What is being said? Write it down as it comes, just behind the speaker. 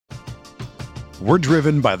We're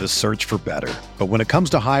driven by the search for better. But when it comes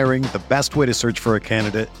to hiring, the best way to search for a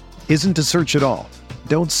candidate isn't to search at all.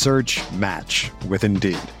 Don't search, match with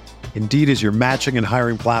Indeed. Indeed is your matching and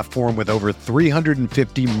hiring platform with over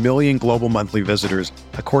 350 million global monthly visitors,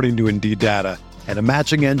 according to Indeed data, and a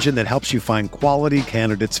matching engine that helps you find quality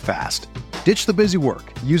candidates fast. Ditch the busy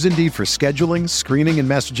work. Use Indeed for scheduling, screening, and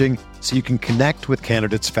messaging so you can connect with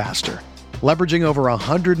candidates faster. Leveraging over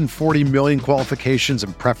 140 million qualifications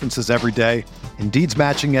and preferences every day, Indeed's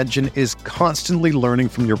matching engine is constantly learning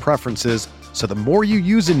from your preferences, so the more you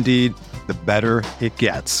use Indeed, the better it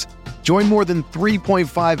gets. Join more than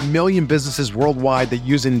 3.5 million businesses worldwide that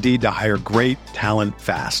use Indeed to hire great talent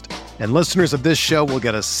fast. And listeners of this show will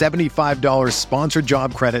get a $75 sponsored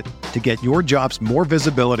job credit to get your jobs more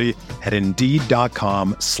visibility at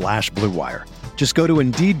Indeed.com/Blue Wire. Just go to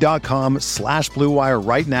Indeed.com/Blue Wire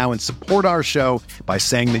right now and support our show by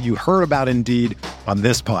saying that you heard about Indeed on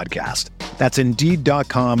this podcast. That's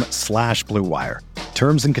Indeed.com/Blue Wire.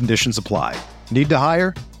 Terms and conditions apply. Need to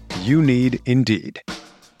hire? You need Indeed.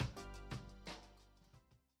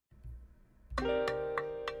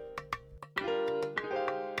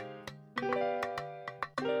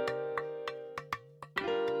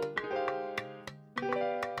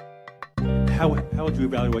 How would you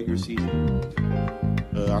evaluate your season?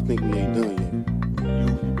 I think we ain't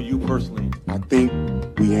done You personally? yet. I think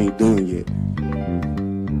we ain't done yet.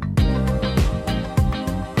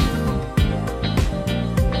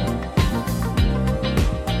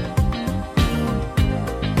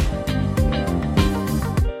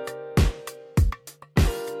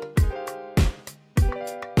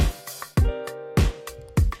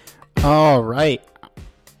 All right.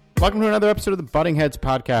 Welcome to another episode of the Butting Heads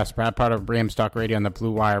podcast, proud part of Rams Talk Radio on the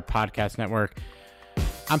Blue Wire Podcast Network.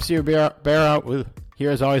 I'm Steve Barrow, here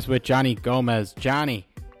as always with Johnny Gomez. Johnny,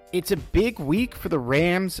 it's a big week for the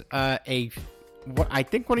Rams. I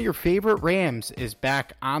think one of your favorite Rams is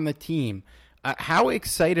back on the team. How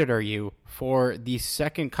excited are you for the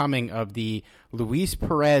second coming of the Luis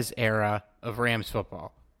Perez era of Rams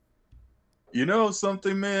football? You know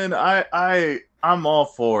something, man? I'm all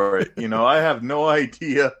for it. You know, I have no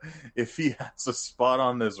idea if he has a spot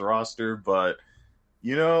on this roster, but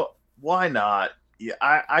you know, why not? Yeah,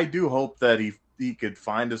 I do hope that he could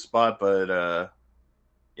find a spot, but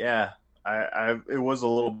yeah, it was a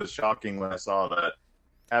little bit shocking when I saw that.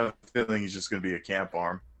 I have a feeling he's just going to be a camp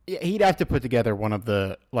arm. Yeah, he'd have to put together one of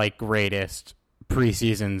the greatest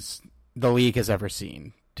preseasons the league has ever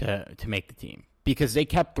seen to make the team, because they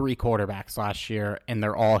kept 3 quarterbacks last year and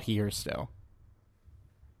they're all here still.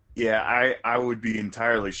 Yeah, I would be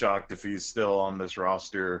entirely shocked if he's still on this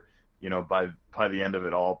roster, you know, by the end of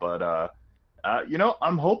it all. But, you know,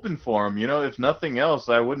 I'm hoping for him. You know, if nothing else,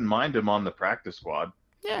 I wouldn't mind him on the practice squad.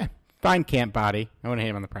 Yeah, fine camp body. I wouldn't hate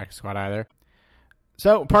him on the practice squad either.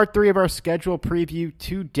 So, part 3 of our schedule preview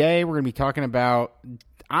today, we're going to be talking about,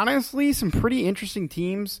 honestly, some pretty interesting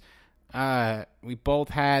teams. We both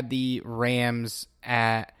had the Rams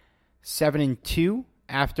at 7-2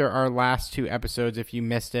 after our last 2 episodes. If you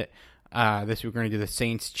missed it, this week we're going to do the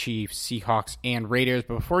Saints, Chiefs, Seahawks, and Raiders.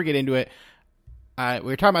 But before we get into it, we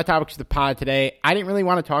were talking about topics of the pod today. I didn't really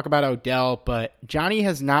want to talk about Odell, but Johnny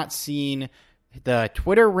has not seen the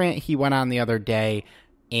Twitter rant he went on the other day.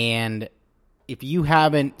 And if you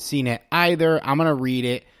haven't seen it either, I'm going to read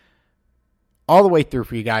it all the way through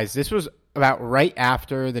for you guys. This was about right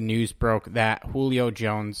after the news broke that Julio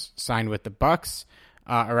Jones signed with the Bucks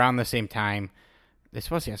around the same time. This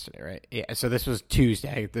was yesterday, right? Yeah, so this was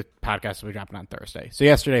Tuesday. The podcast will be dropping on Thursday. So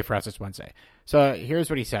yesterday for us, it's Wednesday. So here's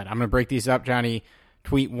what he said. I'm going to break these up, Johnny.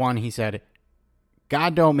 Tweet 1, he said,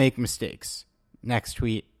 "God don't make mistakes." Next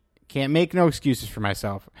tweet, "Can't make no excuses for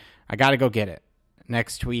myself. I got to go get it."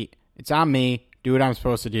 Next tweet, "It's on me. Do what I'm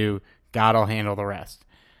supposed to do. God will handle the rest."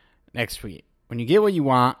 Next tweet, "When you get what you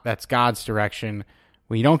want, that's God's direction.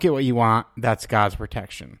 When you don't get what you want, that's God's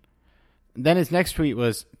protection." Then his next tweet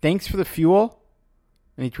was, "Thanks for the fuel."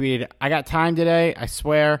 And he tweeted, "I got time today. I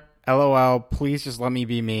swear. LOL. Please just let me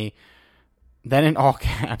be me." Then in all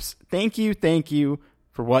caps, thank you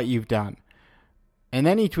for what you've done." And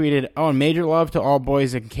then he tweeted, "Oh, and major love to all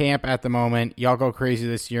boys in camp at the moment. Y'all go crazy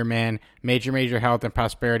this year, man. Major health and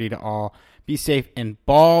prosperity to all. Be safe and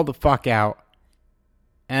ball the fuck out."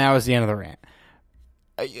 And that was the end of the rant.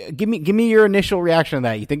 Give me your initial reaction to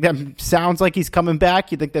that. You think that sounds like he's coming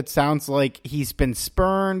back? You think that sounds like he's been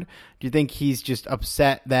spurned? Do you think he's just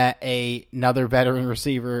upset that another veteran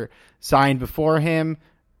receiver signed before him?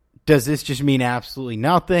 Does this just mean absolutely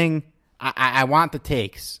nothing? I want the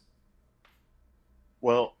takes.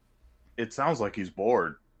 Well, it sounds like he's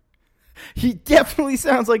bored. He definitely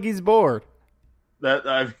sounds like he's bored.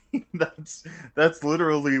 That's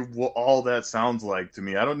literally all that sounds like to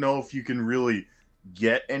me. I don't know if you can really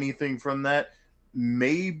get anything from that.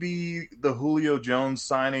 Maybe the Julio Jones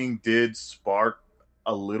signing did spark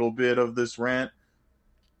a little bit of this rant,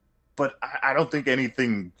 but I don't think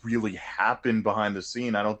anything really happened behind the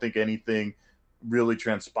scene. I don't think anything really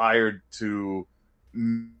transpired to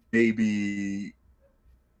maybe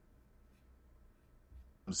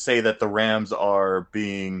say that the Rams are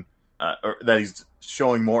being or that he's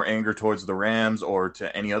showing more anger towards the Rams or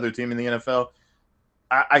to any other team in the NFL.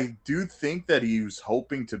 I do think that he was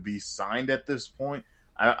hoping to be signed at this point.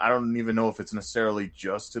 I don't even know if it's necessarily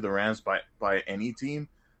just to the Rams by any team,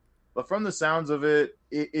 but from the sounds of it,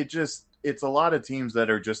 it's a lot of teams that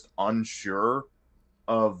are just unsure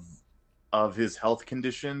of his health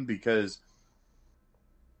condition, because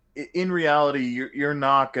in reality, you're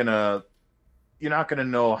not gonna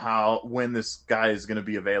know when this guy is gonna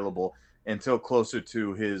be available until closer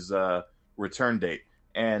to his return date.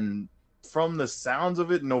 And from the sounds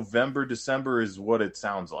of it, November, December is what it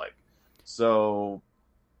sounds like. So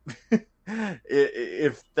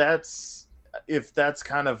if that's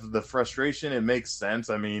kind of the frustration, it makes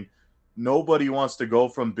sense. I mean, nobody wants to go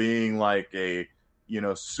from being like a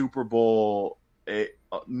Super Bowl,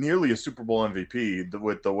 nearly a Super Bowl MVP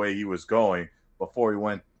with the way he was going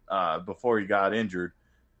before he got injured,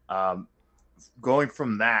 going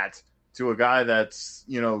from that to a guy that's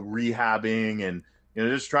rehabbing and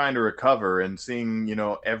just trying to recover, and seeing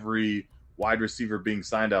every wide receiver being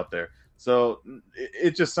signed out there. So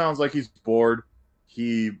it just sounds like he's bored.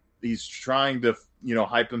 He's trying to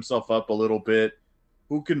hype himself up a little bit.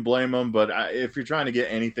 Who can blame him? But if you're trying to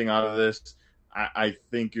get anything out of this, I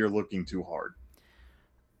think you're looking too hard.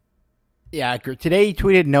 Yeah, today he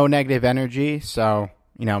tweeted no negative energy, so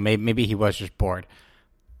maybe he was just bored.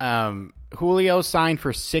 Julio signed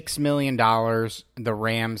for $6 million. The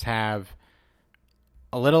Rams have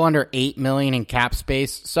a little under $8 million in cap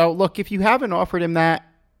space. So look, if you haven't offered him that,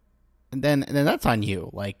 then that's on you.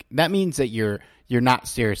 Like, that means that you're not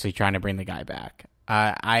seriously trying to bring the guy back.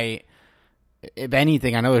 If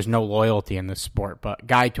anything, I know there's no loyalty in this sport, but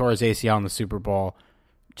guy tore his ACL in the Super Bowl.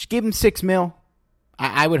 Just give him $6 million.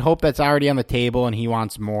 I would hope that's already on the table and he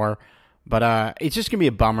wants more. But it's just going to be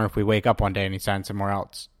a bummer if we wake up one day and he signs somewhere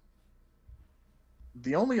else.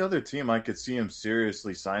 The only other team I could see him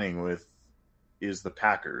seriously signing with is the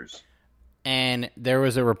Packers. And there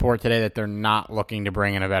was a report today that they're not looking to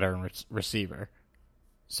bring in a veteran receiver.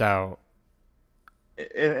 So,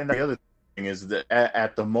 and the other thing is that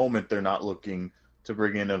at the moment they're not looking to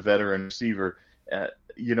bring in a veteran receiver.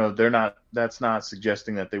 They're not. That's not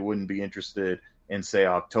suggesting that they wouldn't be interested in, say,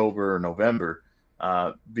 October or November,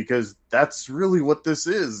 because that's really what this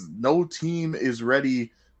is. No team is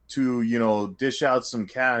ready to dish out some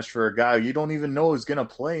cash for a guy you don't even know is going to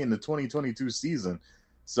play in the 2022 season.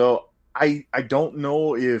 So I don't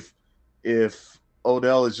know if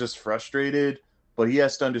Odell is just frustrated, but he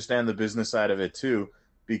has to understand the business side of it too,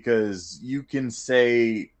 because you can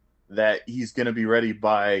say that he's going to be ready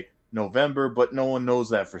by November, but no one knows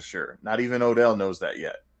that for sure. Not even Odell knows that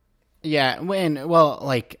yet. Yeah, and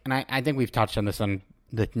I think we've touched on this on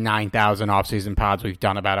the 9,000 offseason pods we've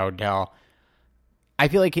done about Odell. I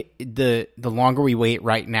feel like the longer we wait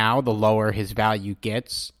right now, the lower his value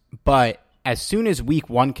gets. But as soon as week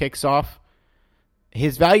 1 kicks off,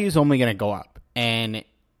 his value is only going to go up. And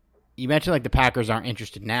you mentioned like the Packers aren't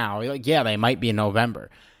interested now. Like, yeah, they might be in November.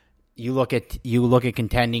 You look at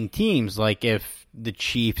contending teams, like if the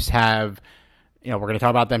Chiefs have, we're going to talk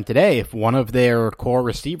about them today. If one of their core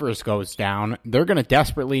receivers goes down, they're going to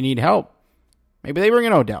desperately need help. Maybe they bring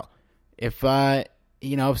in Odell. If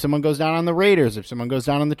someone goes down on the Raiders, if someone goes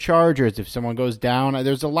down on the Chargers, if someone goes down,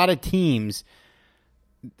 there's a lot of teams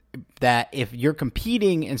that if you're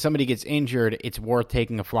competing and somebody gets injured, it's worth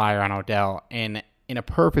taking a flyer on Odell. And in a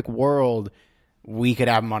perfect world, we could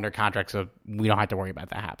have him under contract so we don't have to worry about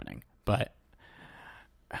that happening. But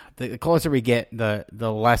the closer we get,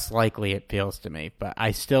 the less likely it feels to me. But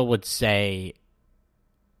I still would say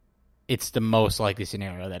it's the most likely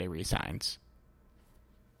scenario that he resigns.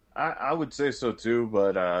 I would say so too,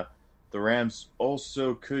 but the Rams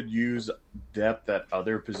also could use depth at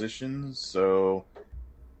other positions, so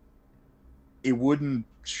it wouldn't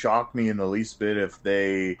shock me in the least bit if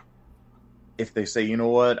they say, you know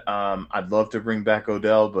what, I'd love to bring back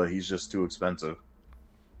Odell, but he's just too expensive.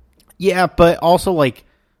 Yeah, but also, like,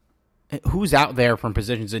 who's out there from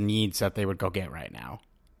positions of needs that they would go get right now?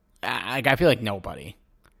 I feel like nobody.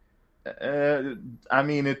 I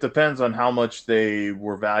mean, it depends on how much they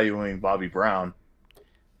were valuing Bobby Brown.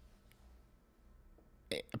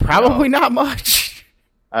 Probably not much.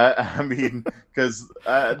 I mean, because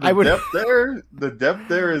the depth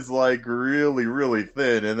there is like really, really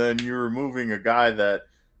thin, and then you're removing a guy that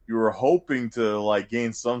you were hoping to like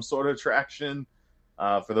gain some sort of traction.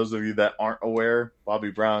 For those of you that aren't aware,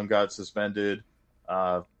 Bobby Brown got suspended.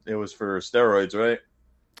 It was for steroids, right?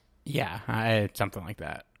 Yeah, something like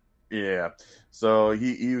that. Yeah. So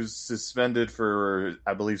he was suspended for,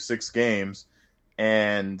 I believe, 6 games,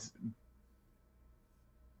 and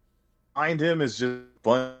behind him is just a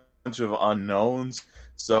bunch of unknowns.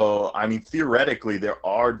 So, I mean, theoretically, there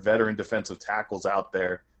are veteran defensive tackles out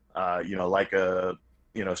there, like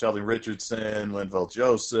Sheldon Richardson, Linval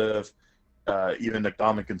Joseph, even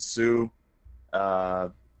Ndamukong Suh.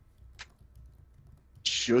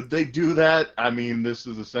 Should they do that? I mean, this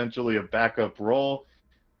is essentially a backup role.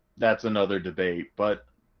 That's another debate. But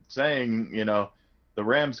saying, the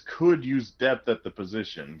Rams could use depth at the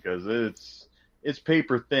position because it's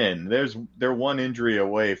paper thin. They're one injury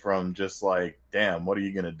away from just like, damn, what are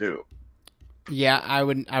you gonna do? Yeah, I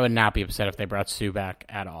would not be upset if they brought Suh back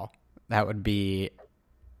at all. That would be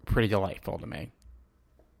pretty delightful to me.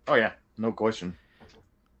 Oh yeah, no question.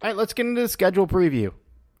 All right, let's get into the schedule preview.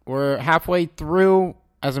 We're halfway through.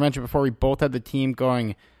 As I mentioned before, we both had the team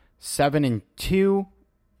going 7-2.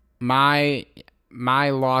 My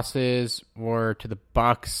losses were to the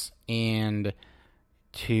Bucks and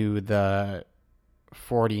to the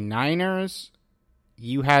 49ers.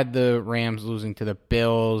 You had the Rams losing to the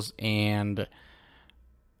Bills, and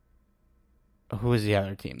who was the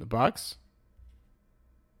other team? The Bucks?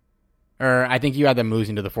 Or I think you had them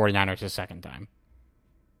losing to the 49ers the second time.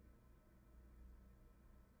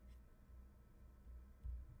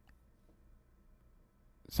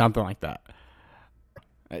 Something like that.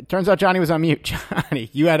 It turns out Johnny was on mute. Johnny,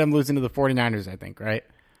 you had him losing to the 49ers, I think, right?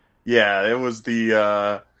 Yeah, it was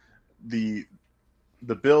the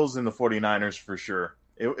Bills and the 49ers for sure.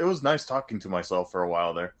 It was nice talking to myself for a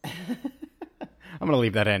while there. I'm going to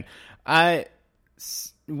leave that in.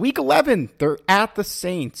 Week 11, they're at the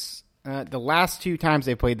Saints. The last 2 times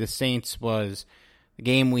they played the Saints was the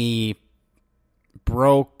game we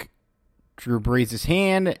broke Drew Brees'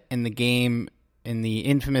 hand and the game in the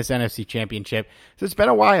infamous NFC Championship. So it's been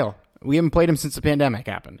a while. We haven't played him since the pandemic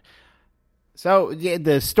happened. So yeah,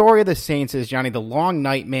 the story of the Saints is, Johnny, the long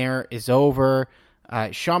nightmare is over.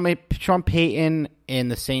 Sean Payton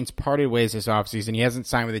and the Saints parted ways this offseason. He hasn't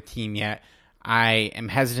signed with the team yet. I am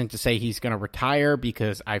hesitant to say he's going to retire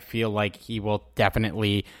because I feel like he will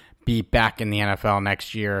definitely be back in the NFL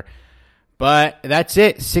next year. But that's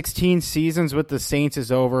it. 16 seasons with the Saints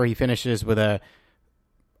is over. He finishes with a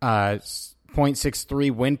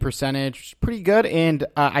 .63 win percentage, which is pretty good. And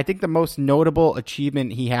I think the most notable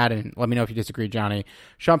achievement he had, and let me know if you disagree, Johnny,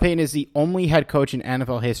 Sean Payton is the only head coach in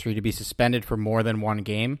NFL history to be suspended for more than 1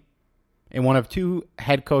 game, and one of 2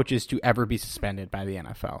 head coaches to ever be suspended by the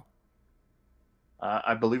NFL.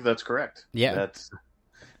 I believe that's correct. Yeah. That's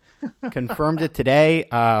confirmed it today.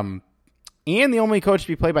 And the only coach to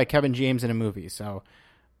be played by Kevin James in a movie. So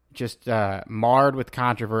just marred with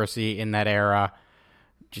controversy in that era.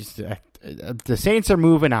 Just the Saints are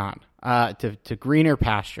moving on to greener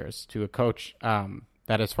pastures, to a coach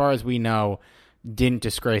that, as far as we know, didn't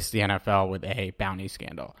disgrace the NFL with a bounty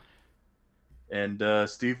scandal. And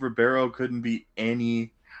Steve Ribeiro couldn't be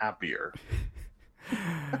any happier.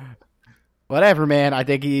 Whatever, man. I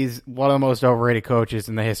think he's one of the most overrated coaches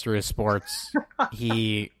in the history of sports.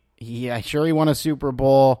 He won a Super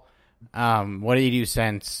Bowl. What did he do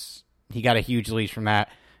since? He got a huge leash from that.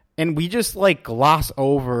 And we just gloss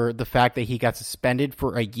over the fact that he got suspended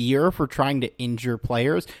for a year for trying to injure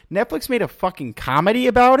players. Netflix made a fucking comedy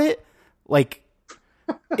about it.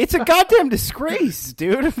 It's a goddamn disgrace,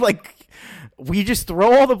 dude. We just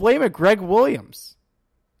throw all the blame at Greg Williams.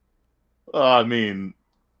 I mean,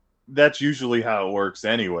 that's usually how it works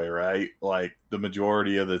anyway, right? The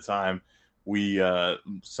majority of the time, we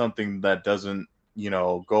something that doesn't,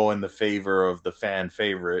 go in the favor of the fan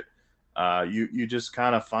favorite, you just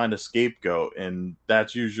kind of find a scapegoat, and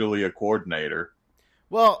that's usually a coordinator.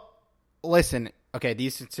 Well, listen, okay,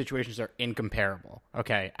 these situations are incomparable.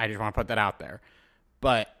 Okay, I just want to put that out there.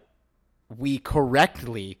 But we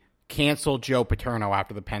correctly canceled Joe Paterno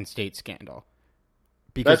after the Penn State scandal.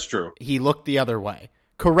 Because that's true. He looked the other way.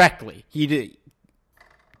 Correctly. The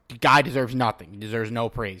guy deserves nothing. He deserves no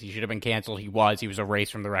praise. He should have been canceled. He was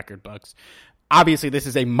erased from the record books. Obviously, this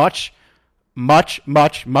is a much not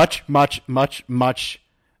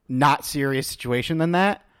serious situation than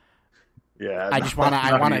that. Yeah. I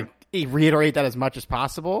want to reiterate that as much as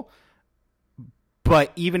possible.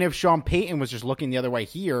 But even if Sean Payton was just looking the other way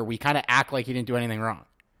here, we kind of act like he didn't do anything wrong.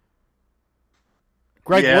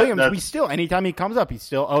 Greg Yeah, Williams, that's- we still, anytime he comes up, he's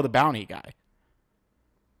still, the bounty guy.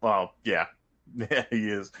 Well, yeah, yeah, he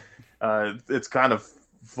is. It's kind of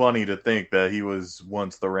funny to think that he was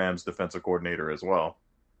once the Rams defensive coordinator as well.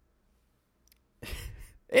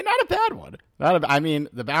 Not a bad one. I mean,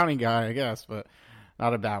 the bounty guy, I guess, but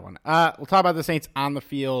not a bad one. We'll talk about the Saints on the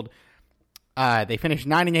field. They finished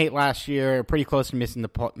 9-8 last year, pretty close to making the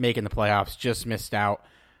playoffs. Just missed out.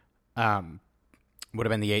 Would have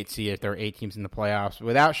been the 8th seed if there were 8 teams in the playoffs.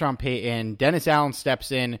 Without Sean Payton, Dennis Allen steps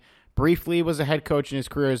in. Briefly was a head coach in his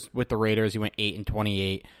career with the Raiders. He went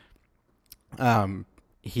 8-28.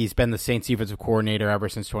 He's been the Saints defensive coordinator ever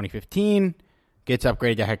since 2015. Gets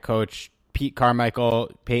upgraded to head coach. Pete Carmichael,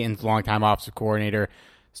 Peyton's longtime offensive coordinator,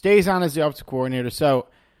 stays on as the offensive coordinator. So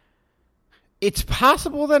it's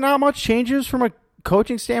possible that not much changes from a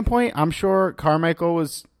coaching standpoint. I'm sure Carmichael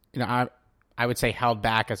was, I would say held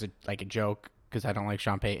back as a joke because I don't like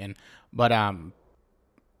Sean Payton, but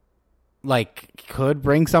could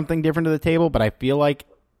bring something different to the table. But I feel like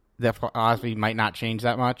that philosophy might not change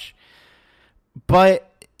that much. But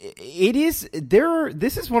it is there.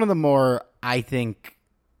 This is one of the more, I think,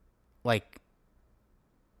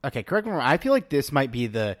 okay, correct me if I'm wrong, I feel like this might be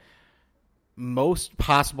the most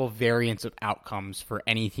possible variance of outcomes for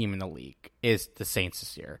any team in the league is the Saints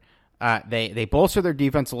this year. They bolster their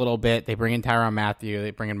defense a little bit. They bring in Tyrann Mathieu. They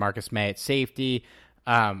bring in Marcus May at safety.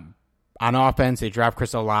 On offense, they draft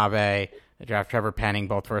Chris Olave. They draft Trevor Penning,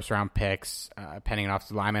 both first-round picks. Penning an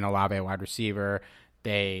offensive lineman, Olave a wide receiver.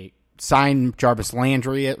 They sign Jarvis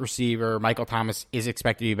Landry at receiver. Michael Thomas is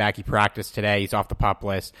expected to be back. He practiced today. He's off the PUP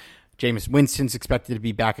list. Jameis Winston's expected to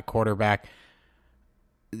be back at quarterback.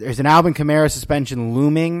 There's an Alvin Kamara suspension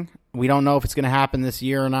looming. We don't know if it's going to happen this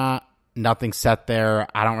year or not. Nothing's set there.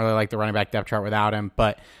 I don't really like the running back depth chart without him.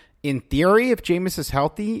 But in theory, if Jameis is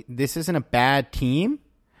healthy, this isn't a bad team.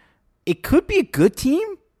 It could be a good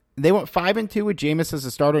team. They went 5-2 with Jameis as a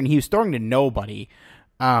starter, and he was throwing to nobody.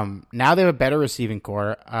 Now they have a better receiving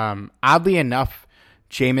core. Oddly enough,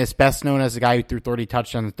 Jameis, best known as the guy who threw 30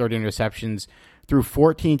 touchdowns and 30 interceptions, threw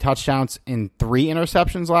 14 touchdowns and 3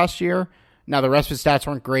 interceptions last year. Now, the rest of his stats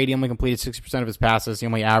weren't great. He only completed 60% of his passes. He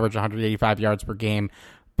only averaged 185 yards per game.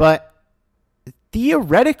 But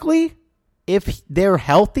theoretically, if they're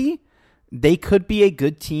healthy, they could be a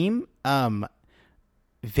good team.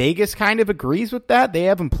 Vegas kind of agrees with that. They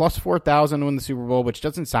have them plus 4,000 to win the Super Bowl, which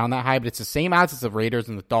doesn't sound that high, but it's the same odds as the Raiders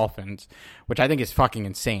and the Dolphins, which I think is fucking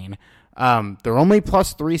insane. They're only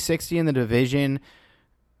plus 360 in the division.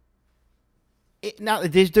 Now,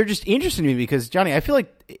 they're just interesting to me because, Johnny, I feel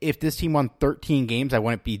like if this team won 13 games, I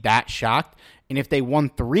wouldn't be that shocked. And if they won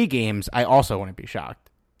 3 games, I also wouldn't be shocked.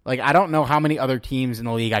 I don't know how many other teams in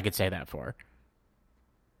the league I could say that for.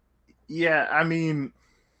 Yeah, I mean,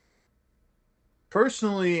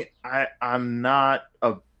 personally, I'm not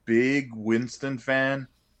a big Winston fan,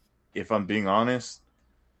 if I'm being honest.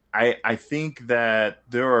 I think that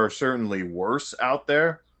there are certainly worse out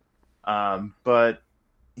there, but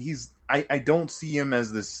I don't see him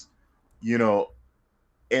as this,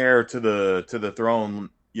 heir to the throne,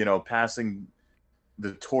 passing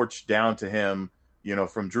the torch down to him,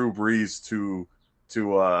 from Drew Brees to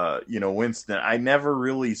Winston. I never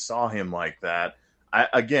really saw him like that.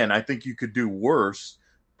 I think you could do worse,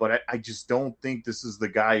 but I just don't think this is the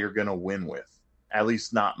guy you're going to win with, at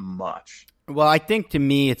least not much. Well, I think to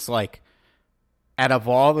me, it's like, out of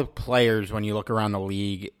all the players, when you look around the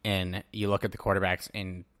league and you look at the quarterbacks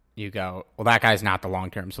and you go, well, that guy's not the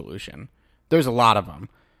long-term solution. There's a lot of them.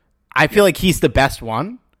 I feel like he's the best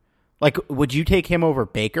one. Would you take him over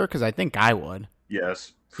Baker? Because I think I would.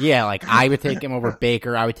 Yes. Yeah, I would take him over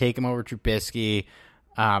Baker. I would take him over Trubisky.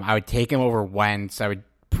 I would take him over Wentz.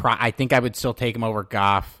 I think I would still take him over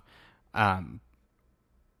Goff. Matt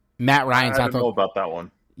Ryan's I don't know about that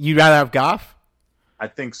one. You'd rather have Goff? I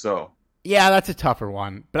think so. Yeah, that's a tougher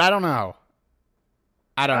one, but I don't know.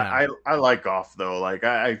 I like Goff though.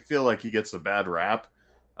 I feel like he gets a bad rap,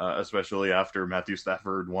 especially after Matthew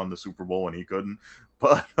Stafford won the Super Bowl when he couldn't.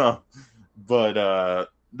 But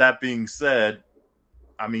that being said,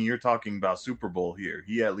 I mean, you're talking about Super Bowl here.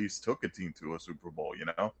 He at least took a team to a Super Bowl,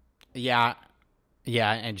 Yeah,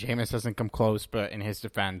 and Jameis doesn't come close, but in his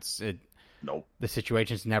defense, nope. The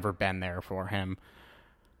situation's never been there for him.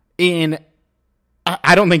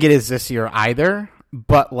 I don't think it is this year either,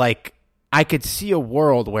 but I could see a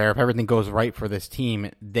world where if everything goes right for this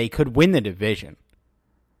team, they could win the division.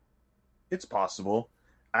 It's possible.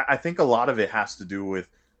 I think a lot of it has to do with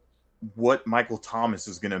what Michael Thomas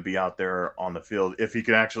is going to be out there on the field, if he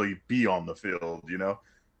can actually be on the field,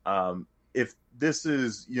 if this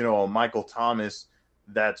is, a Michael Thomas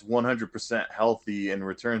that's 100% healthy and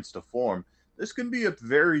returns to form, this can be a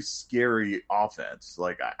very scary offense.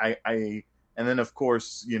 Like and then of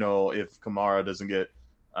course, if Kamara doesn't get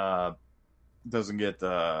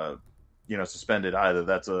suspended either,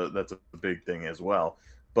 that's a big thing as well.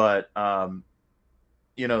 But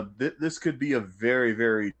this could be a very,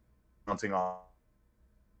 very daunting off.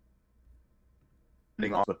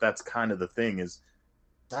 But that's kind of the thing, is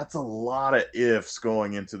that's a lot of ifs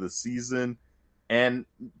going into the season, and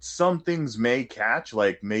some things may catch,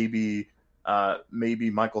 like maybe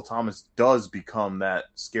Michael Thomas does become that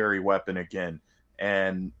scary weapon again.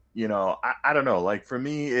 And I don't know, like for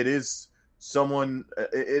me it is someone,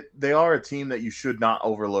 they are a team that you should not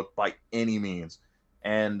overlook by any means.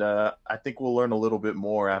 And I think we'll learn a little bit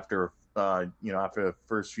more after the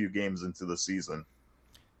first few games into the season.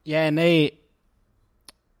 Yeah, and they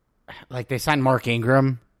signed Mark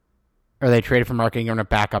Ingram, or they traded for Mark Ingram to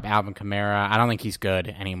back up Alvin Kamara. I don't think he's good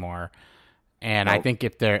anymore. And I think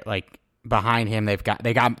if they're like behind him,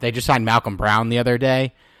 they just signed Malcolm Brown the other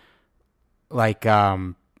day. Like,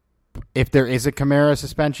 if there is a Kamara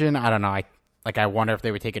suspension, I don't know. I wonder if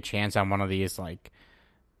they would take a chance on one of these like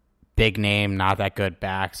big name, not that good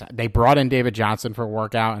backs. They brought in David Johnson for a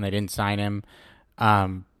workout and they didn't sign him.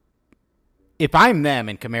 If I'm them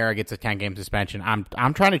and Kamara gets a 10-game suspension,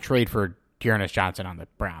 I'm trying to trade for Dearness Johnson on the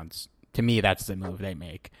Browns. To me, that's the move they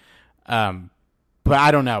make. But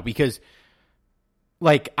I don't know, because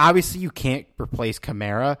like obviously you can't replace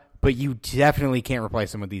Kamara, but you definitely can't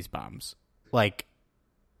replace him with these bums. Like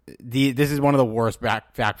this is one of the worst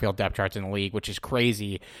backfield depth charts in the league, which is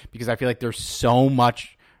crazy because I feel like there's so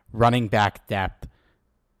much running back depth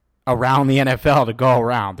around the NFL to go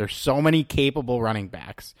around. There's so many capable running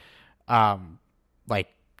backs. Like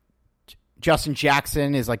Justin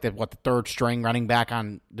Jackson is like the third string running back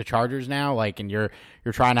on the Chargers now. Like, and you're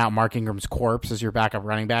trying out Mark Ingram's corpse as your backup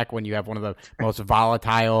running back when you have one of the most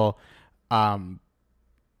volatile running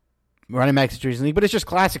back situations in the league. But it's just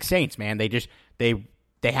classic Saints, man. They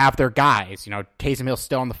have their guys. Taysom Hill's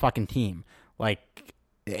still on the fucking team. Like,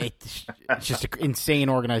 it's just an insane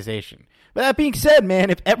organization. But that being said, man,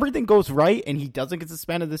 if everything goes right and he doesn't get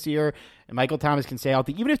suspended this year and Michael Thomas can stay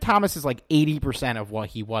healthy, even if Thomas is like 80% of what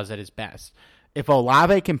he was at his best, if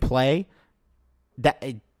Olave can play,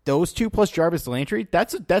 those two plus Jarvis Landry,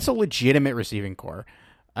 that's a legitimate receiving core.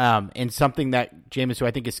 And something that Jameis, who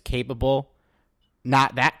I think is capable,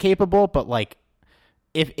 not that capable, but like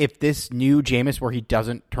if this new Jameis where he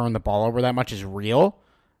doesn't turn the ball over that much is real,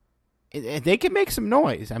 they can make some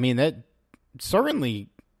noise. I mean, that certainly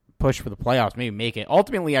push for the playoffs, maybe make it.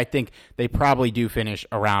 Ultimately, I think they probably do finish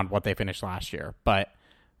around what they finished last year, but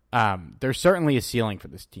there's certainly a ceiling for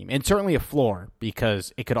this team, and certainly a floor,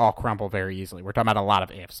 because it could all crumble very easily. We're talking about a lot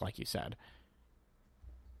of ifs, like you said.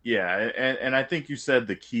 Yeah, and I think you said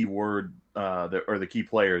the key word, or the key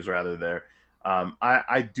players rather there.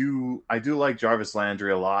 I do like Jarvis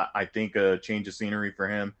Landry a lot. I think a change of scenery for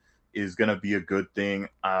him is going to be a good thing.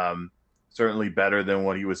 Certainly better than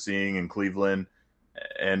what he was seeing in Cleveland.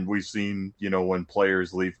 And we've seen, when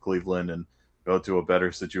players leave Cleveland and go to a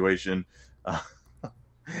better situation.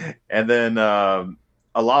 And then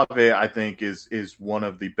Olave, I think, is one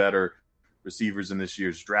of the better receivers in this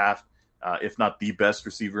year's draft, if not the best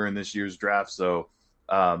receiver in this year's draft. So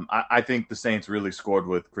I think the Saints really scored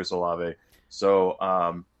with Chris Olave. So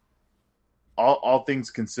all things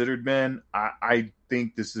considered, man, I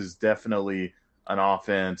think this is definitely an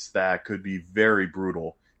offense that could be very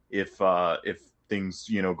brutal if things,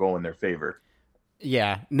 go in their favor.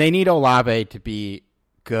 Yeah, they need Olave to be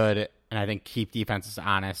good, and I think keep defenses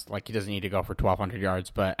honest. Like, he doesn't need to go for 1,200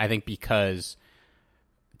 yards, but I think because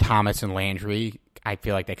Thomas and Landry, I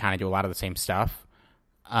feel like they kind of do a lot of the same stuff.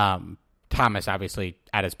 Thomas, obviously,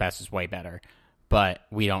 at his best, is way better, but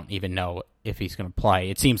we don't even know if he's going to play.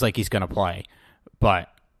 It seems like he's going to play, but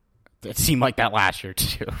it seemed like that last year,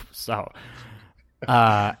 too. So,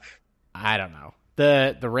 I don't know.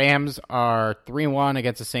 The Rams are 3-1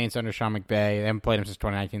 against the Saints under Sean McVay. They haven't played them since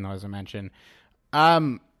 2019, though, as I mentioned.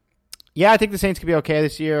 Yeah, I think the Saints could be okay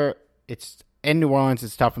this year. It's in New Orleans.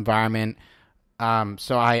 It's a tough environment.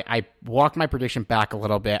 So I walked my prediction back a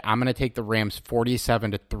little bit. I'm going to take the Rams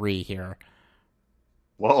 47-3 here.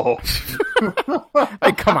 Whoa.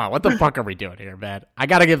 Like, come on. What the fuck are we doing here, man? I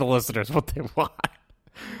got to give the listeners what they want.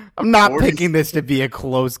 I'm not picking this to be a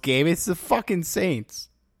close game. It's the fucking Saints.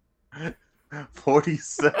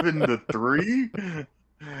 47-3.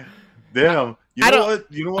 Damn.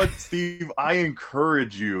 You know what, Steve? I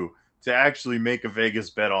encourage you to actually make a Vegas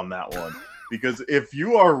bet on that one, because if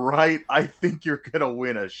you are right, I think you're gonna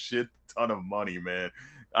win a shit ton of money, man.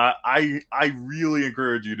 I really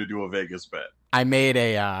encourage you to do a Vegas bet. I made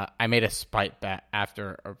a spite bet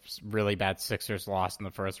after a really bad Sixers loss in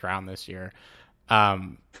the first round this year.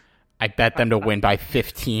 I bet them to win by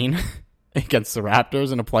 15 against the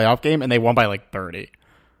Raptors in a playoff game, and they won by like 30.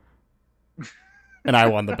 And I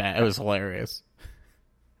won the bet. It was hilarious.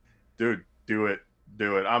 Dude, do it.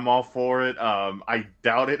 I'm all for it. I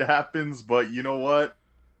doubt it happens, but you know what?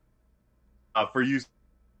 For you,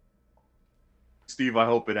 Steve, I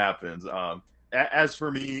hope it happens. As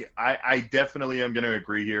for me, I definitely am going to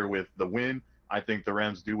agree here with the win. I think the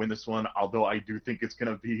Rams do win this one, although I do think it's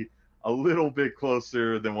going to be a little bit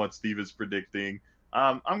closer than what Steve is predicting.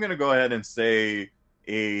 I'm going to go ahead and say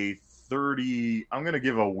a 30. I'm going to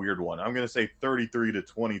give a weird one. I'm going to say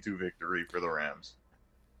 33-22 victory for the Rams.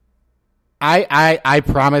 I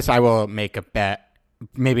promise I will make a bet.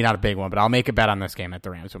 Maybe not a big one, but I'll make a bet on this game that the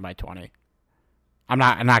Rams win by 20. I'm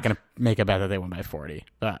not going to make a bet that they win by 40,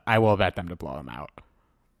 but I will bet them to blow them out.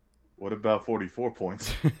 What about 44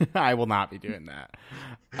 points? I will not be doing that.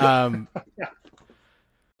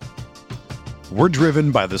 We're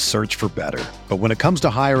driven by the search for better. But when it comes to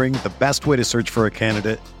hiring, the best way to search for a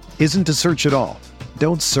candidate isn't to search at all.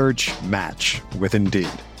 Don't search, match with Indeed.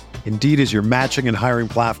 Indeed is your matching and hiring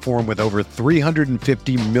platform with over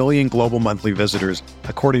 350 million global monthly visitors,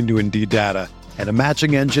 according to Indeed data, and a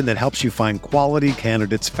matching engine that helps you find quality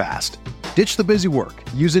candidates fast. Ditch the busy work.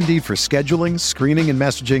 Use Indeed for scheduling, screening, and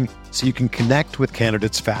messaging so you can connect with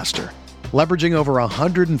candidates faster. Leveraging over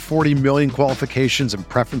 140 million qualifications and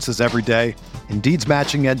preferences every day, Indeed's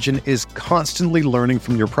matching engine is constantly learning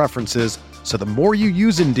from your preferences, so the more you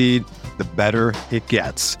use Indeed, the better it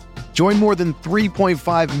gets. Join more than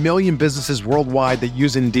 3.5 million businesses worldwide that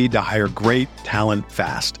use Indeed to hire great talent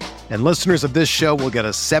fast. And listeners of this show will get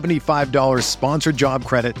a $75 sponsored job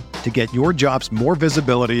credit to get your jobs more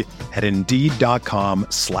visibility at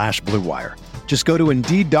Indeed.com/Blue Wire. Just go to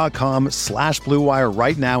Indeed.com/Blue Wire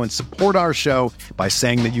right now and support our show by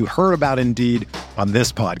saying that you heard about Indeed on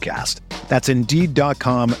this podcast. That's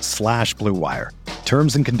Indeed.com/Blue Wire.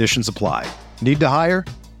 Terms and conditions apply. Need to hire?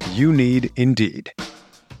 You need Indeed.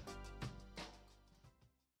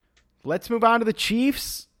 Let's move on to the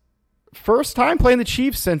Chiefs. First time playing the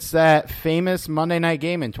Chiefs since that famous Monday night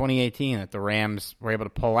game in 2018 that the Rams were able to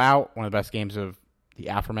pull out. One of the best games of the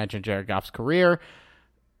aforementioned Jared Goff's career.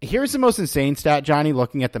 Here's the most insane stat, Johnny,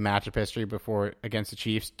 looking at the matchup history before against the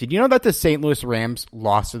Chiefs. Did you know that the St. Louis Rams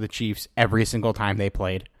lost to the Chiefs every single time they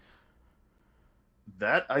played?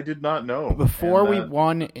 That I did not know. Before we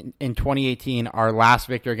won in 2018, our last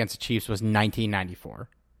victory against the Chiefs was 1994.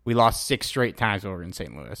 We lost 6 straight times over in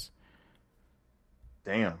St. Louis.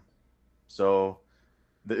 Damn. So,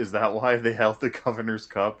 is that why they held the Governor's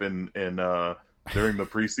Cup in during the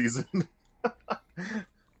preseason?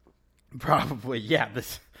 Probably, yeah.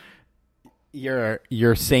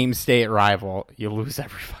 Your same state rival, you lose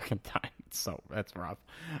every fucking time. So that's rough.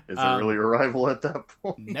 Is it really a rival at that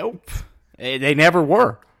point? Nope. They never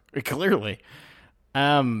were, clearly.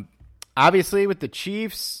 Obviously, with the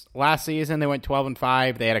Chiefs, last season they went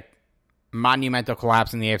 12-5. They had a monumental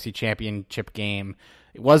collapse in the AFC Championship game.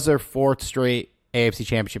 It was their 4th straight AFC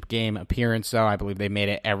Championship game appearance, though. I believe they made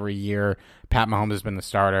it every year. Pat Mahomes has been the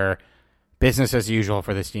starter. Business as usual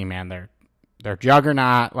for this team, man. They're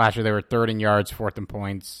juggernaut. Last year they were 3rd in yards, 4th in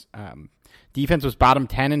points. Defense was bottom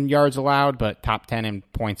 10 in yards allowed, but top 10 in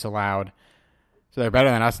points allowed. So they're better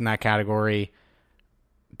than us in that category.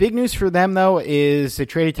 Big news for them, though, is they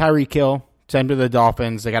traded Tyreek Hill, sent him to the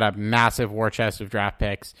Dolphins. They got a massive war chest of draft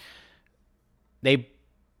picks. They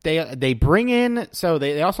bring in, so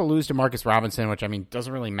they also lose to Marcus Robinson, which, I mean,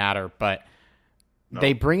 doesn't really matter, but no.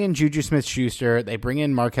 They bring in Juju Smith-Schuster. They bring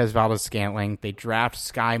in Marquez Valdes-Scantling. They draft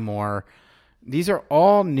Sky Moore. These are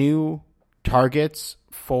all new targets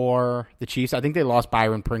for the Chiefs. I think they lost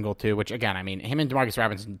Byron Pringle, too, which, again, I mean, him and DeMarcus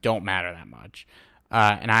Robinson don't matter that much.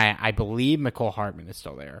 And I believe Mecole Hardman is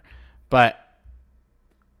still there. But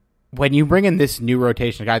when you bring in this new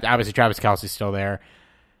rotation, guys, obviously Travis Kelce's still there.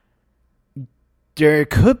 There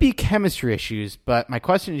could be chemistry issues, but my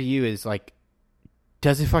question to you is, like,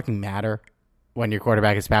 does it fucking matter when your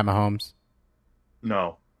quarterback is Pat Mahomes?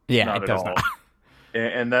 No. Yeah, it does not.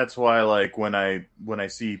 And that's why, like, when I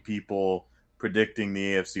see people predicting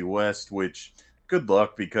the AFC West, which, good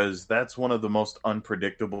luck, because that's one of the most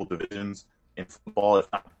unpredictable divisions in football,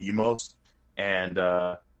 if not the most. And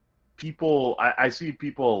I see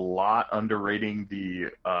people a lot underrating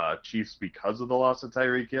the Chiefs because of the loss of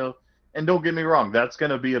Tyreek Hill. And don't get me wrong, that's going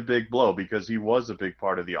to be a big blow because he was a big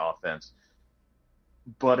part of the offense.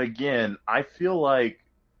 But again, I feel like,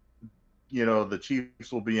 the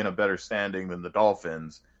Chiefs will be in a better standing than the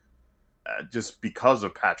Dolphins just because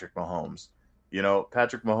of Patrick Mahomes.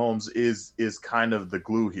 Patrick Mahomes is kind of the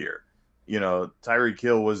glue here. Tyreek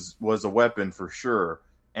Hill was a weapon for sure,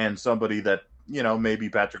 and somebody that maybe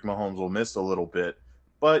Patrick Mahomes will miss a little bit.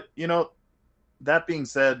 But that being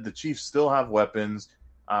said, the Chiefs still have weapons.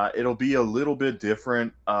 It'll be a little bit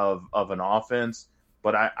different of an offense,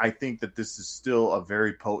 but I think that this is still a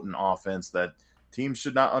very potent offense that teams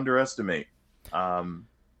should not underestimate. I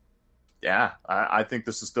think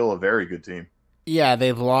this is still a very good team. Yeah,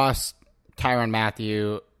 they've lost Tyrann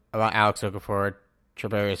Mathieu, Alex Okafor,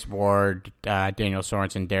 Travarius Ward, Daniel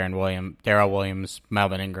Sorensen, Darrell Williams,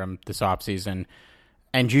 Melvin Ingram this offseason.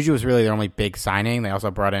 And Juju was really their only big signing. They also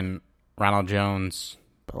brought in Ronald Jones,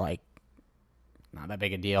 but not that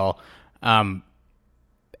big a deal. And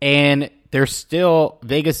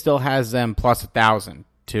Vegas still has them plus 1,000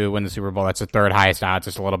 to win the Super Bowl. That's the third highest odds.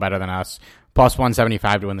 It's a little better than us. Plus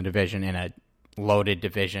 175 to win the division in a loaded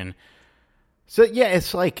division. So yeah,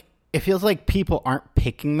 it's it feels like people aren't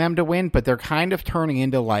picking them to win, but they're kind of turning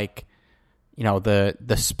into the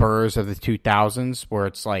Spurs of the 2000s, where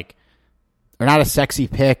it's they're not a sexy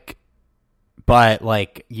pick, but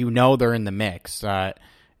they're in the mix.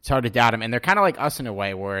 It's hard to doubt them, and they're kind of like us in a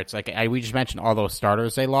way, where it's we just mentioned all those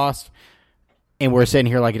starters they lost, and we're sitting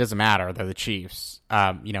here it doesn't matter. They're the Chiefs.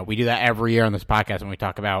 We do that every year on this podcast when we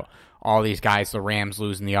talk about all these guys the Rams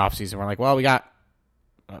lose in the offseason. We're like, well, we got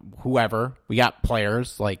whoever. We got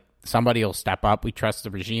players. Somebody will step up. We trust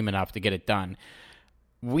the regime enough to get it done.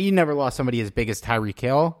 We never lost somebody as big as Tyreek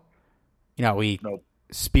Hill. We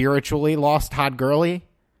spiritually lost Todd Gurley,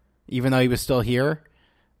 even though he was still here.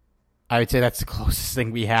 I would say that's the closest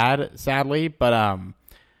thing we had, sadly. But, I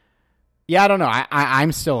don't know.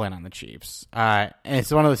 I'm still in on the Chiefs. And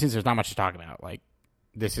it's one of those things there's not much to talk about.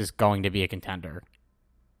 This is going to be a contender.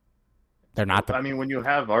 They're not when you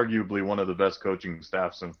have arguably one of the best coaching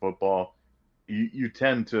staffs in football, you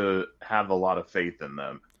tend to have a lot of faith in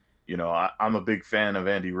them. I'm a big fan of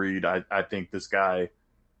Andy Reid. I think this guy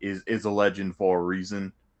is a legend for a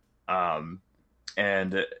reason. And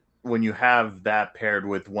when you have that paired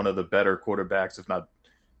with one of the better quarterbacks, if not,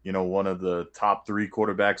 one of the top 3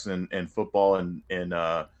 quarterbacks in football and in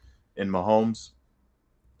Mahomes,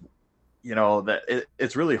 that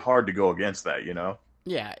it's really hard to go against that.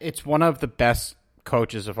 Yeah, it's one of the best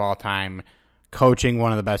coaches of all time, coaching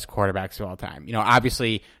one of the best quarterbacks of all time.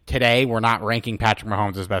 Obviously today we're not ranking Patrick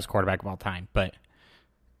Mahomes as best quarterback of all time, but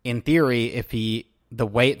in theory, if the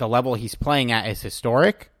level he's playing at is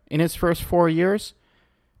historic in his first 4 years,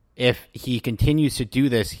 if he continues to do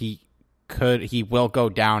this, he will go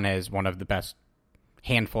down as one of the best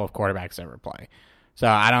handful of quarterbacks ever play. So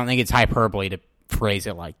I don't think it's hyperbole to phrase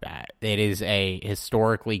it like that. It is a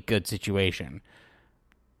historically good situation.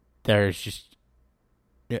 There's just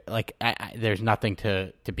there's nothing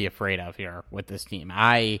to be afraid of here with this team.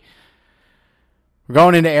 We're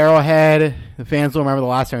going into Arrowhead. The fans will remember the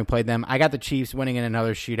last time we played them. I got the Chiefs winning in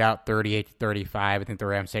another shootout, 38-35. I think the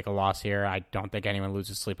Rams take a loss here. I don't think anyone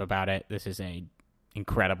loses sleep about it. This is an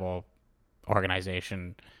incredible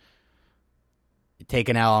organization. Take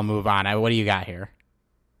an L, I'll move on. What do you got here?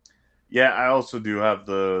 Yeah, I also do have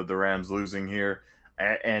the Rams losing here.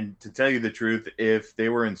 And to tell you the truth, if they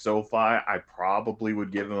were in SoFi, I probably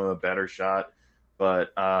would give them a better shot.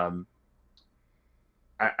 But I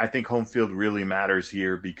think home field really matters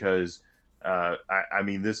here because,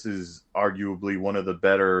 this is arguably one of the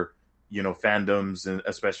better, fandoms, and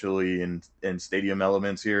especially in stadium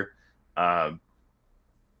elements here. I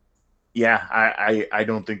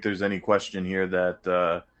don't think there's any question here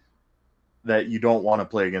that you don't want to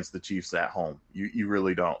play against the Chiefs at home. You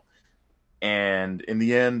really don't. And in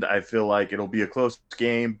the end, I feel like it'll be a close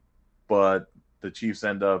game, but the Chiefs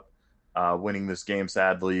end up winning this game,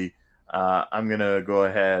 sadly. I'm going to go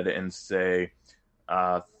ahead and say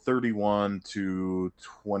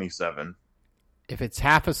 31-27. If it's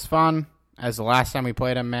half as fun as the last time we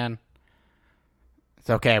played them, man, it's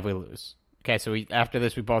okay if we lose. Okay, so after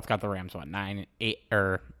this, we both got the Rams,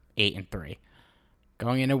 8-3.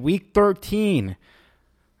 Going into Week 13,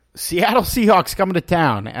 Seattle Seahawks coming to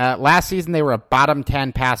town. Last season, they were a bottom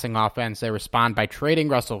 10 passing offense. They respond by trading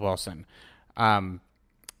Russell Wilson.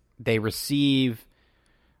 They receive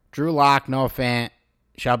Drew Lock, Noah Fant,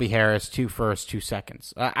 Shelby Harris, 2 firsts, 2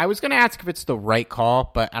 seconds. I was going to ask if it's the right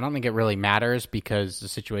call, but I don't think it really matters because the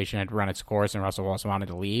situation had run its course and Russell Wilson wanted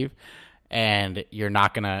to leave. And you're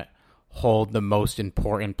not going to hold the most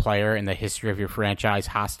important player in the history of your franchise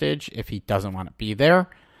hostage if he doesn't want to be there.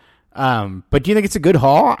 But do you think it's a good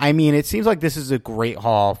haul? I mean, it seems like this is a great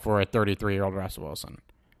haul for a 33-year-old Russell Wilson.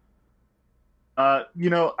 I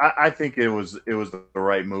think it was the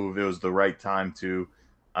right move. It was the right time to.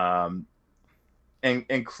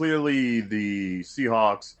 and clearly the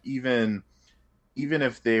Seahawks, even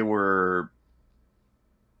if they were,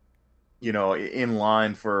 in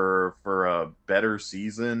line for a better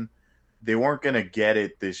season, they weren't going to get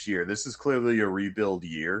it this year. This is clearly a rebuild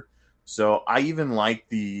year. So I even like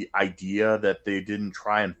the idea that they didn't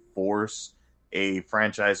try and force a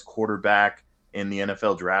franchise quarterback in the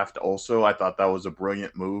NFL draft. Also, I thought that was a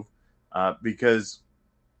brilliant move because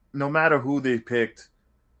no matter who they picked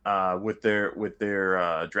with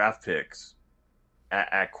their draft picks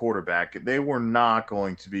at quarterback, they were not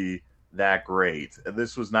going to be that great.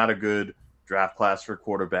 This was not a good draft class for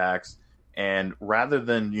quarterbacks. And rather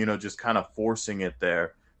than, just kind of forcing it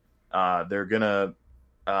there, they're going to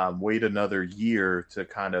wait another year to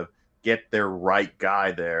kind of get their right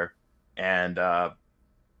guy there. And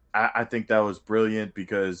I think that was brilliant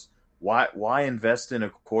because why invest in a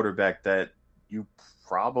quarterback that you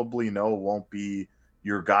probably know won't be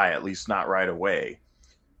your guy, at least not right away?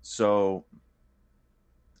 So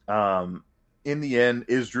in the end,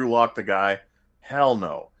 is Drew Lock the guy? Hell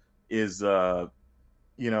no. Is were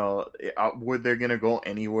they going to go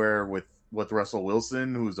anywhere with Russell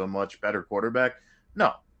Wilson, who's a much better quarterback?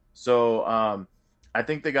 No. So I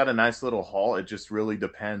think they got a nice little haul. It just really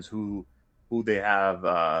depends who they have,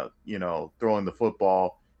 throwing the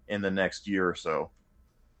football in the next year or so.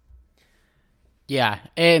 Yeah,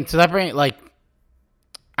 and so that brings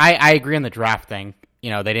I agree on the draft thing.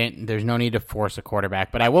 There's no need to force a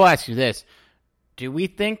quarterback, but I will ask you this: do we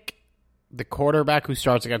think the quarterback who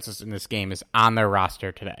starts against us in this game is on their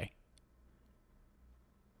roster today?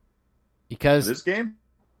 Because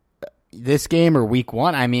this game or week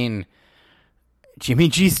one, I mean, Jimmy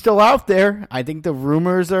G's still out there. I think the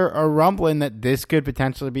rumors are rumbling that this could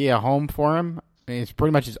potentially be a home for him. I mean, it's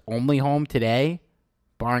pretty much his only home today,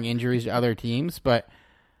 barring injuries to other teams. But,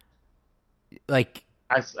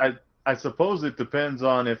 I suppose it depends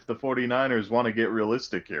on if the 49ers want to get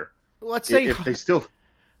realistic here. Let's say if they still...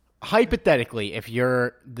 Hypothetically, if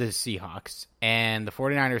you're the Seahawks and the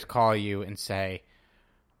 49ers call you and say,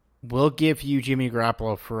 we'll give you Jimmy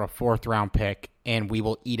Garoppolo for a 4th-round pick and we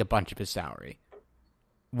will eat a bunch of his salary,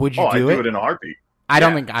 would you do it? I'd do it in a heartbeat. I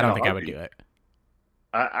don't think I would do it.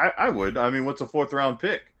 I would. I mean, what's a 4th-round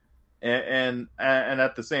pick? And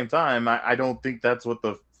at the same time, I don't think that's what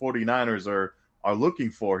the 49ers are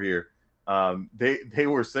looking for here. They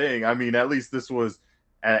were saying, I mean, at least this was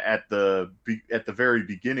at the very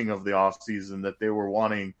beginning of the offseason, that they were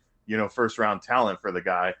wanting, 1st-round talent for the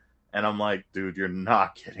guy. And I'm like, dude, you're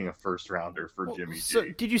not getting a 1st-rounder for Jimmy G. So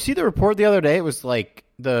did you see the report the other day? It was like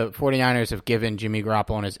the 49ers have given Jimmy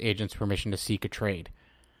Garoppolo and his agents permission to seek a trade.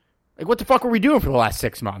 Like, what the fuck were we doing for the last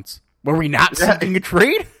 6 months? Were we not seeking a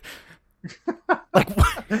trade? Like,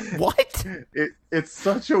 what? It's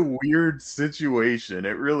such a weird situation.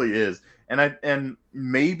 It really is. And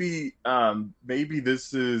maybe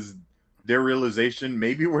this is their realization.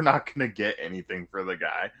 Maybe we're not going to get anything for the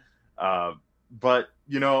guy. But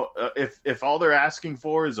if all they're asking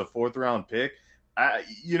for is a 4th-round pick,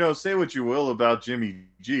 say what you will about Jimmy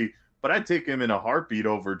G, but I'd take him in a heartbeat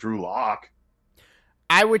over Drew Lock.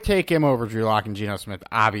 I would take him over Drew Lock and Geno Smith,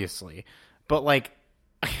 obviously. But,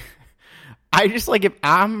 I just, if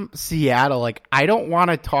I'm Seattle, I don't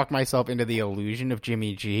want to talk myself into the illusion of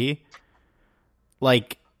Jimmy G.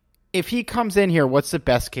 If he comes in here, what's the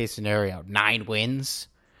best case scenario? 9 wins?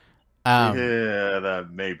 Yeah, that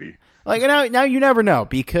maybe. Now you never know,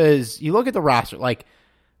 because you look at the roster,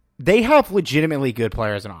 they have legitimately good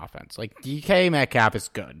players in offense. DK Metcalf is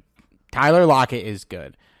good. Tyler Lockett is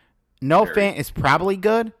good. Noah Fant is probably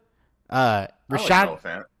good. Rashad, Noah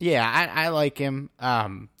Fant. Yeah, I like him.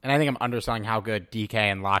 And I think I'm underselling how good DK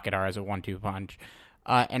and Lockett are as a 1-2 punch.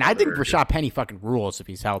 And I think Rashad Penny fucking rules if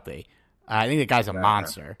he's healthy. I think the guy's a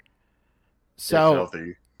monster. So, if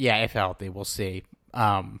healthy. Yeah, if healthy, we'll see.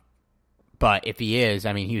 But if he is,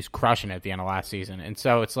 I mean, he was crushing it at the end of last season. And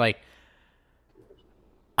so it's I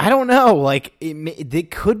don't know. It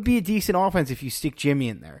could be a decent offense if you stick Jimmy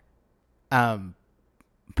in there.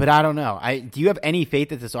 But I don't know. Do you have any faith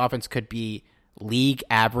that this offense could be league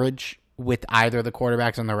average with either the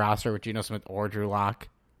quarterbacks on the roster, with Geno Smith or Drew Lock?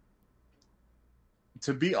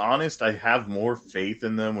 To be honest, I have more faith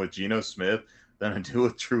in them with Geno Smith than I do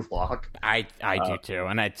with Drew Lock. I do too,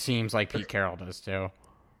 and it seems like Pete Carroll does too.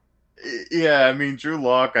 Yeah, I mean, Drew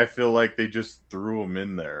Lock, I feel like they just threw him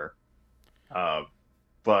in there.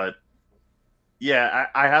 But, yeah,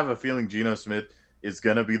 I have a feeling Geno Smith is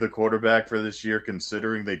going to be the quarterback for this year,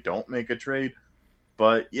 considering they don't make a trade.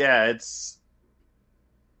 But, yeah,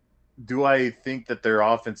 do I think that their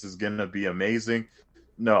offense is going to be amazing?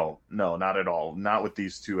 No, not at all. Not with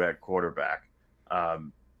these two at quarterback.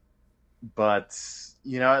 but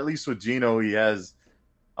at least with Geno, he has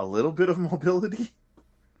a little bit of mobility.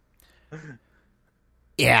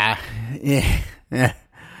 Yeah. Yeah.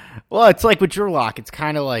 Well, it's like with Drew Lock. It's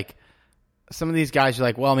kind of like some of these guys are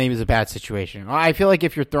like, well, maybe it's a bad situation. I feel like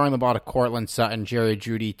if you're throwing the ball to Cortland Sutton, Jerry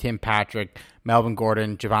Jeudy, Tim Patrick, Melvin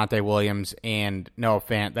Gordon, Javonte Williams, and Noah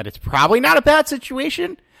Fant, that it's probably not a bad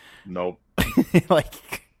situation. Nope.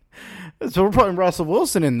 So we're putting Russell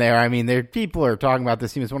Wilson in there. I mean, people are talking about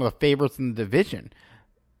this team as one of the favorites in the division.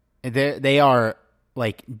 They are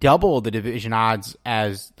like double the division odds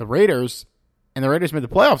as the Raiders, and the Raiders made the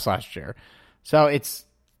playoffs last year. So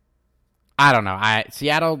I don't know.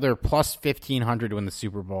 Seattle, they're plus 1,500 to win the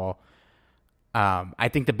Super Bowl. I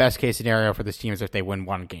think the best case scenario for this team is if they win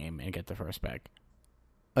one game and get the first pick.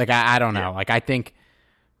 I don't know. Yeah. I think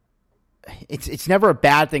it's never a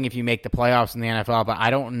bad thing if you make the playoffs in the NFL, but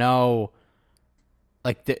I don't know.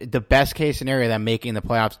 The best case scenario that making the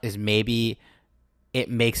playoffs is maybe it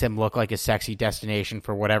makes him look like a sexy destination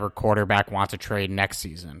for whatever quarterback wants to trade next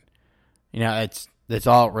season. That's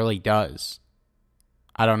all it really does.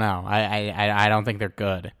 I don't know. I don't think they're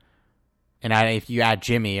good. And if you add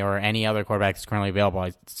Jimmy or any other quarterback that's currently available,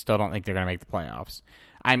 I still don't think they're going to make the playoffs.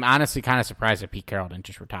 I'm honestly kind of surprised that Pete Carroll didn't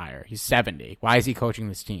just retire. He's 70. Why is he coaching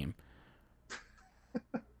this team?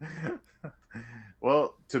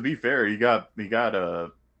 Well, to be fair, he got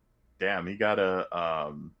a damn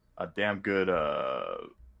good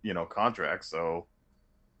contract. So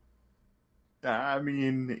I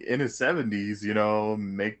mean, in his 70s,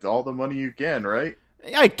 make all the money you can, right?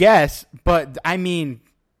 I guess, but I mean,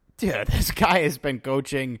 dude, this guy has been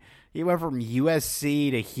coaching. He went from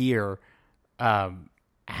USC to here.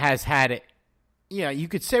 Has had it. You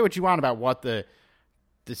could say what you want about what the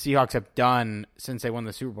Seahawks have done since they won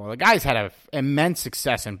the Super Bowl. The guy's had immense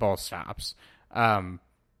success in both stops. And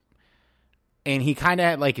he kind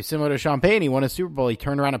of had, similar to Sean Payton, he won a Super Bowl. He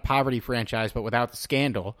turned around a poverty franchise, but without the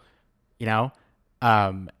scandal,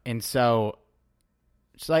 and so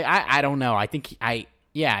it's I don't know. I think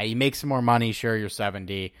he makes some more money. Sure, you're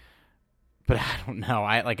 70, but I don't know.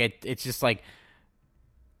 It's just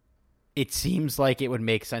it seems like it would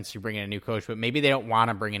make sense to bring in a new coach, but maybe they don't want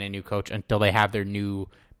to bring in a new coach until they have their new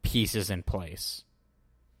pieces in place.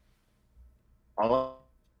 All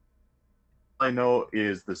I know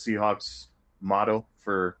is the Seahawks motto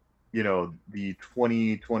for, the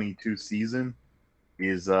 2022 season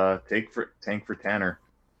is tank for Tanner.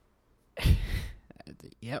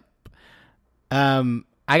 Yep. I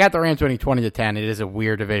got the Rams winning 20-10. It is a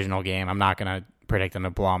weird divisional game. I'm not going to predict them to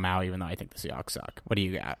blow them out, even though I think the Seahawks suck. What do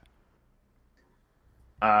you got?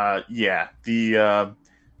 Yeah.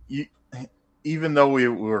 Even though we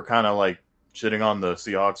were kind of shitting on the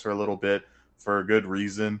Seahawks for a little bit for a good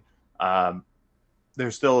reason,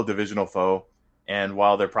 they're still a divisional foe. And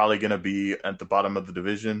while they're probably going to be at the bottom of the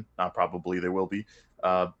division, not probably, they will be.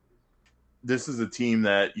 This is a team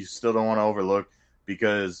that you still don't want to overlook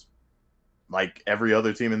because, like every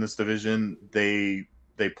other team in this division, they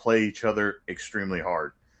play each other extremely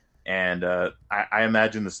hard. And I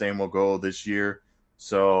imagine the same will go this year.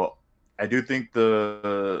 So I do think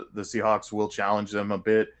the Seahawks will challenge them a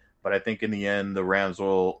bit, but I think in the end the Rams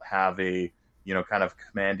will have a kind of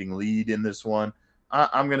commanding lead in this one.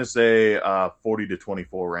 I'm going to say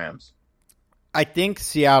 40-24 Rams. I think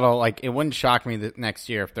Seattle, it wouldn't shock me that next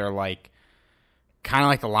year if they're kind of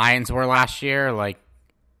like the Lions were last year. They're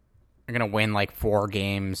going to win 4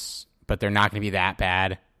 games, but they're not going to be that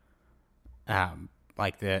bad.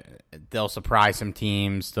 They'll surprise some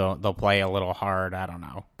teams. They'll play a little hard. I don't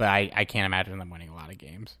know, but I can't imagine them winning a lot of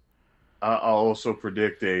games. I'll also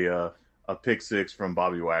predict a pick 6 from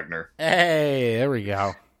Bobby Wagner. Hey, there we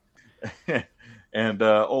go. And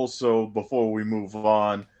also, before we move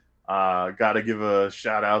on, got to give a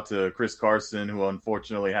shout out to Chris Carson, who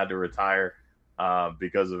unfortunately had to retire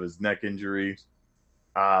because of his neck injury.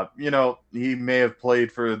 He may have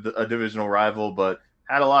played for a divisional rival, but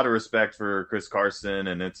had a lot of respect for Chris Carson,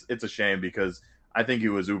 and it's a shame because I think he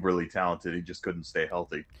was uberly talented. He just couldn't stay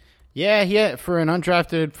healthy. Yeah, for an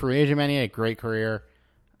undrafted free agent man, he had a great career.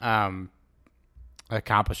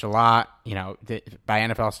 Accomplished a lot. By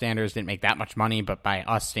NFL standards, didn't make that much money, but by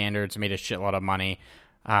us standards, made a shitload of money.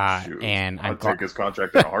 And I'd take his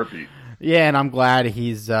contract in a heartbeat. Yeah, and I'm glad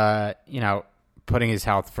he's putting his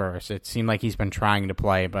health first. It seemed like he's been trying to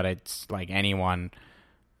play, but it's like anyone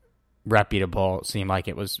reputable, it seemed like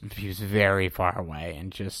he was very far away.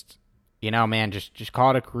 And just just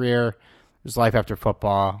call it a career. There's life after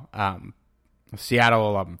football. Seattle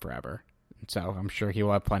will love him forever. So I'm sure he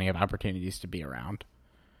will have plenty of opportunities to be around.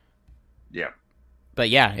 Yeah. But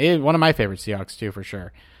yeah, one of my favorite Seahawks too, for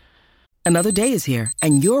sure. Another day is here,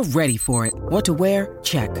 and you're ready for it. What to wear?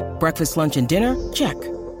 Check. Breakfast, lunch, and dinner? Check.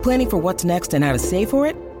 Planning for what's next and how to save for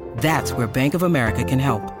it? That's where Bank of America can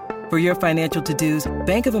help. For your financial to-dos,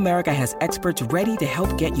 Bank of America has experts ready to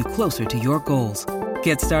help get you closer to your goals.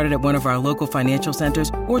 Get started at one of our local financial centers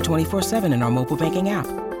or 24/7 in our mobile banking app.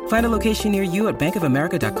 Find a location near you at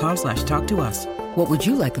bankofamerica.com/talktous. What would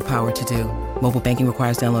you like the power to do? Mobile banking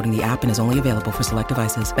requires downloading the app and is only available for select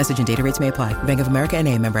devices. Message and data rates may apply. Bank of America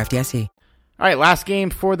N.A., member FDIC. All right, last game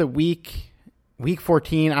for the week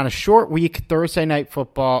 14 on a short week, Thursday Night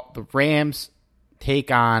Football. The Rams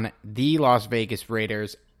take on the Las Vegas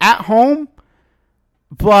Raiders at home.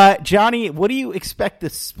 But, Johnny, what do you expect the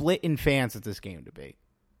split in fans of this game to be?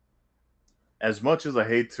 As much as I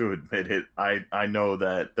hate to admit it, I know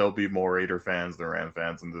that there'll be more Raider fans than Ram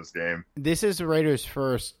fans in this game. This is the Raiders'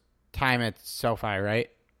 first time at SoFi,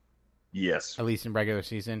 right? Yes. At least in regular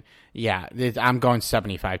season. Yeah, I'm going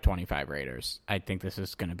 75-25 Raiders. I think this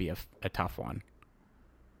is going to be a tough one.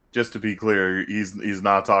 Just to be clear, he's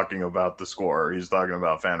not talking about the score. He's talking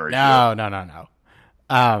about fan ratio.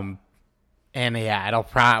 No. And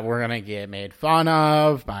yeah, we're gonna get made fun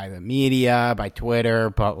of by the media, by Twitter.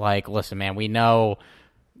 But listen, man, we know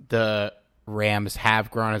the Rams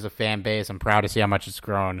have grown as a fan base. I'm proud to see how much it's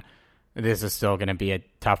grown. This is still gonna be a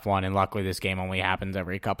tough one, and luckily, this game only happens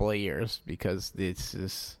every couple of years because this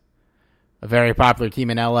is a very popular team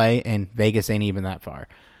in LA, and Vegas ain't even that far.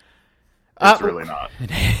 It's really not.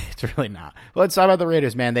 It's really not. Let's talk about the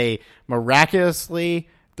Raiders, man. They miraculously,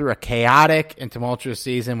 through a chaotic and tumultuous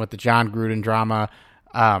season with the John Gruden drama,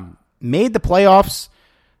 made the playoffs.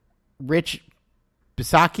 Rich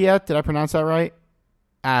Bisaccia, did I pronounce that right?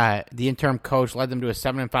 The interim coach led them to a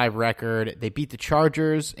 7-5 record. They beat the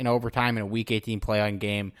Chargers in overtime in a Week 18 play-on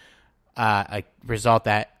game, a result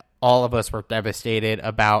that all of us were devastated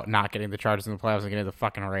about not getting the Chargers in the playoffs and getting the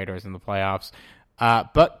fucking Raiders in the playoffs.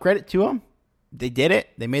 But credit to them. They did it.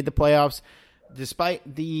 They made the playoffs.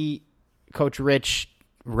 Despite the Coach Rich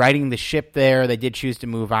riding the ship there, they did choose to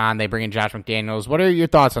move on. They bring in Josh McDaniels. What are your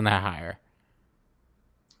thoughts on that hire?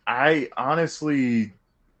 I honestly,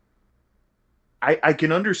 I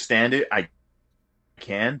can understand it. I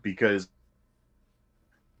can, because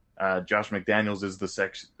Josh McDaniels is the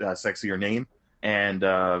sexier name. And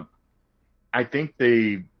I think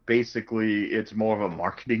it's more of a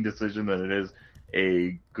marketing decision than it is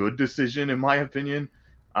a good decision, in my opinion.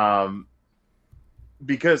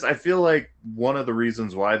 Because I feel like one of the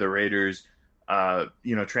reasons why the Raiders,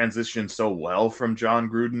 transitioned so well from John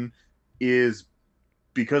Gruden is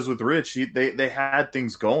because with Rich, they had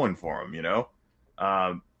things going for him.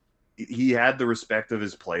 He had the respect of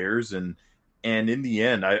his players, and in the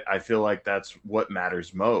end, I feel like that's what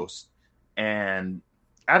matters most. And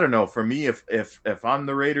I don't know. For me, if I'm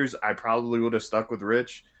the Raiders, I probably would have stuck with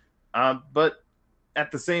Rich. But at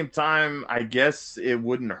the same time, I guess it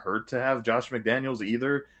wouldn't hurt to have Josh McDaniels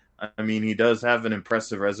either. I mean, he does have an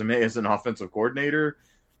impressive resume as an offensive coordinator.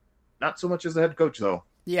 Not so much as a head coach, though.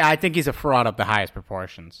 Yeah, I think he's a fraud of the highest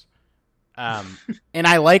proportions. And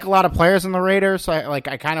I like a lot of players in the Raiders, so I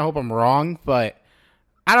kind of hope I'm wrong. But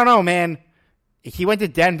I don't know, man. He went to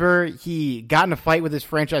Denver. He got in a fight with his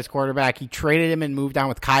franchise quarterback. He traded him and moved on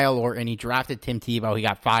with Kyle Orton. He drafted Tim Tebow. He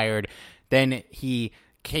got fired. Then he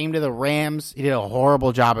came to the Rams. He did a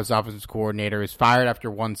horrible job as offensive coordinator. He was fired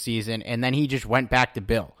after one season, and then he just went back to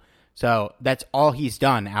Bill. So that's all he's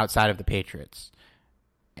done outside of the Patriots.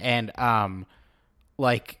 And how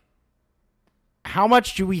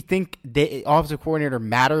much do we think the offensive coordinator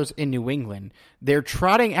matters in New England? They're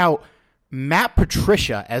trotting out Matt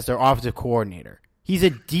Patricia as their offensive coordinator. He's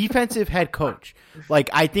a defensive head coach.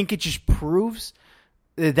 I think it just proves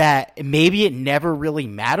that maybe it never really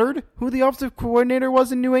mattered who the offensive coordinator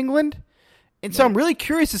was in New England. And so I'm really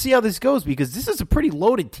curious to see how this goes, because this is a pretty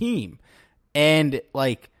loaded team. And,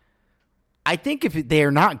 I think if they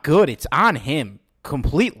are not good, it's on him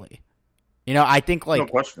completely. I think, no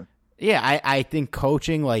question. Yeah, I think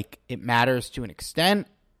coaching, it matters to an extent,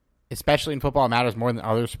 especially in football. It matters more than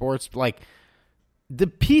other sports. But, the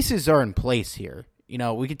pieces are in place here.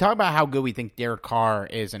 We can talk about how good we think Derek Carr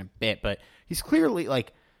is in a bit, but he's clearly,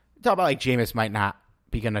 talk about, Jameis might not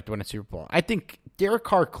be good enough to win a Super Bowl. I think Derek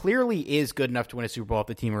Carr clearly is good enough to win a Super Bowl if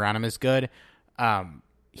the team around him is good.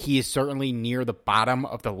 He is certainly near the bottom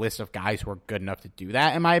of the list of guys who are good enough to do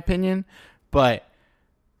that, in my opinion. But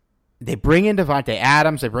they bring in Devontae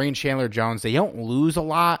Adams. They bring in Chandler Jones. They don't lose a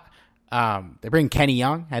lot. They bring Kenny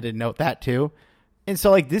Young. I had to note that too. And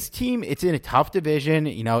so, this team, it's in a tough division.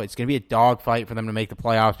 It's going to be a dogfight for them to make the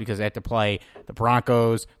playoffs because they have to play the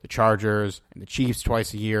Broncos, the Chargers, and the Chiefs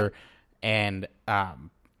twice a year. And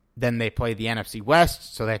Then they play the NFC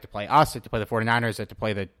West, so they have to play us, they have to play the 49ers, they have to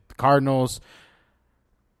play the Cardinals.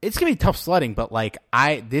 It's going to be tough sledding, but like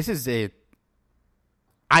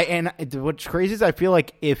what's crazy is I feel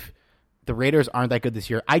like if the Raiders aren't that good this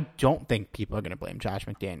year, I don't think people are going to blame Josh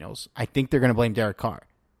McDaniels. I think they're going to blame Derek Carr.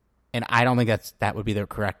 And I don't think that would be the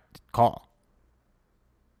correct call.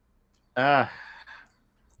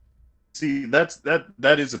 See,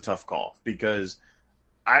 that is a tough call because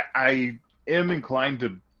I am inclined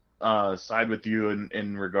to side with you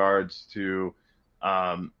in regards to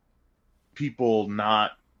people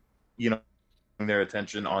not, their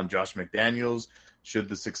attention on Josh McDaniels should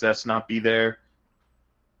the success not be there.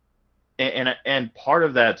 And part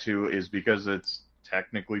of that too is because it's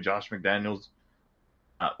technically Josh McDaniels.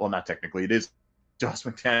 Well, not technically, it is Josh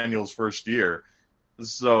McDaniels' first year.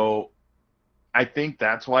 So I think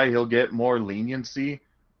that's why he'll get more leniency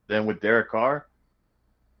than with Derek Carr,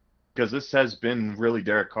 because this has been really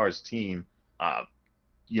Derek Carr's team,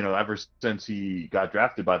 ever since he got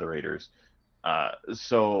drafted by the Raiders.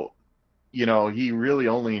 So, he really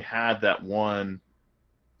only had that one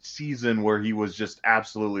season where he was just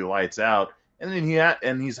absolutely lights out. And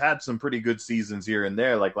then he's had some pretty good seasons here and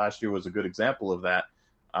there. Like last year was a good example of that.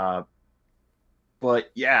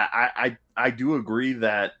 But yeah, I do agree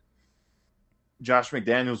that Josh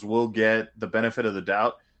McDaniels will get the benefit of the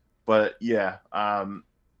doubt. But yeah,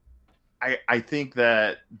 I think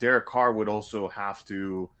that Derek Carr would also have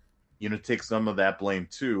to, take some of that blame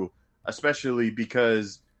too, especially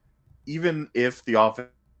because even if the offense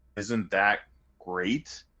isn't that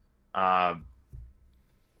great,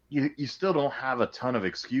 you still don't have a ton of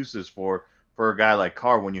excuses for a guy like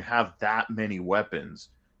Carr when you have that many weapons.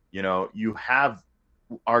 You have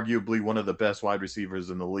arguably one of the best wide receivers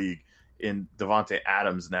in the league in Devontae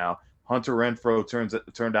Adams now. Hunter Renfrow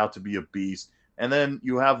turned out to be a beast. And then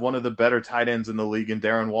you have one of the better tight ends in the league in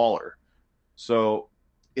Darren Waller. So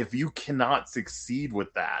if you cannot succeed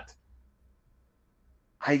with that,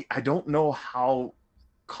 I don't know how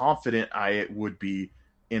confident I would be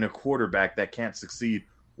in a quarterback that can't succeed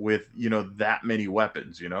with, that many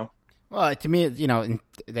weapons, Well, to me,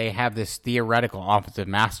 they have this theoretical offensive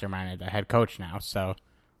mastermind at the head coach now, so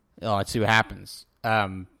let's see what happens.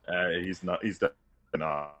 He's definitely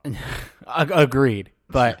not. Agreed,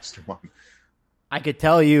 but I could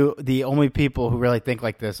tell you the only people who really think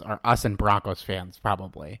like this are us and Broncos fans,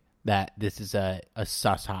 probably, that this is a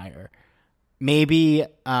sus hire. Maybe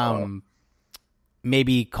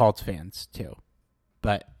Colts fans too,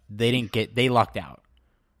 but they lucked out.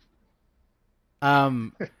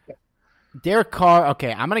 Derek Carr,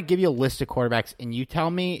 okay, I'm going to give you a list of quarterbacks, and you tell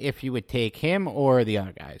me if you would take him or the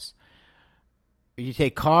other guys. Would you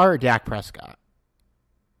take Carr or Dak Prescott?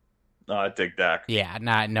 No, I'd take Dak. Yeah,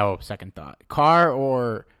 no second thought. Carr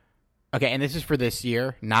or... Okay, and this is for this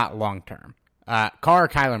year, not long-term. Carr or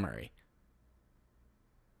Kyler Murray?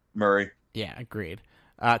 Murray. Yeah, agreed.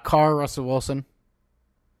 Carr or Russell Wilson?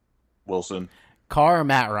 Wilson. Carr or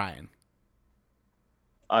Matt Ryan?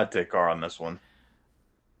 I'd take Carr on this one.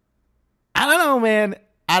 I don't know, man.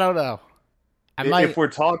 I don't know. If we're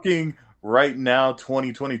talking right now,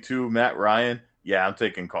 2022, Matt Ryan, yeah, I'm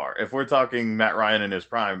taking Carr. If we're talking Matt Ryan in his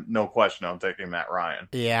prime, no question, I'm taking Matt Ryan.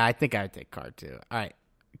 Yeah, I think I would take Carr too. All right,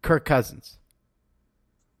 Kirk Cousins.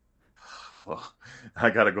 Well, I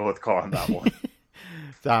got to go with Carr on that one.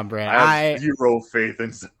 Tom Brady. I have zero faith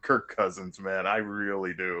in Kirk Cousins, man. I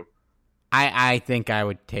really do. I think I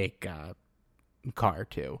would take Carr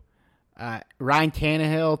too. Ryan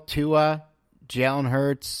Tannehill, Tua, Jalen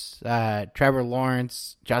Hurts, Trevor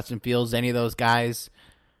Lawrence, Justin Fields, any of those guys?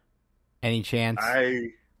 Any chance?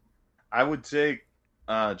 I would take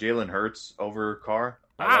Jalen Hurts over Carr.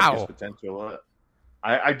 Wow. I like his potential a lot.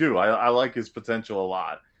 I do. I like his potential a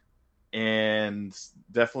lot. And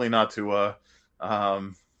definitely not Tua.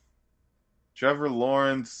 Trevor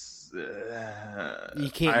Lawrence. You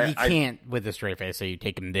can't with a straight face say you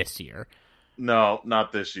take him this year. No,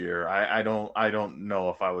 not this year. I don't know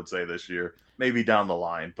if I would say this year. Maybe down the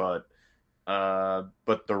line, but the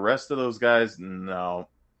rest of those guys, no.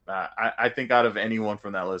 I think out of anyone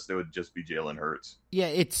from that list, it would just be Jalen Hurts.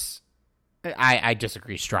 Yeah, I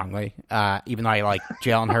disagree strongly. Even though I like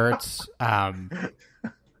Jalen Hurts,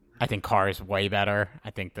 I think Carr is way better.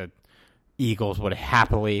 I think the Eagles would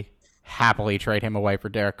happily trade him away for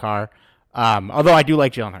Derek Carr. Although I do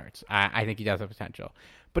like Jalen Hurts. I think he does have potential.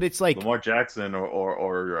 But it's like Lamar Jackson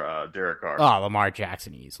or Derek Carr. Oh, Lamar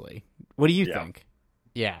Jackson easily. What do you think?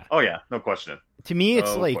 Yeah. Oh yeah, no question. To me,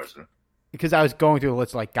 it's because I was going through a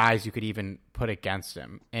list of like guys you could even put against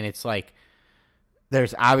him, and it's like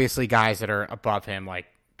there's obviously guys that are above him, like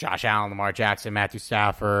Josh Allen, Lamar Jackson, Matthew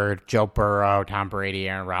Stafford, Joe Burrow, Tom Brady,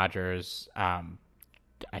 Aaron Rodgers. I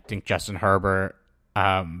think Justin Herbert.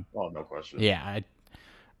 Oh, no question. Yeah,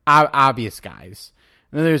 obvious guys.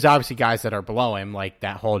 And then there's obviously guys that are below him, like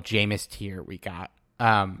that whole Jameis tier we got.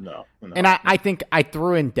 No. And I think I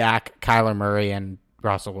threw in Dak, Kyler Murray, and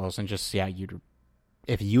Russell Wilson just to see how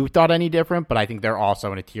if you thought any different, but I think they're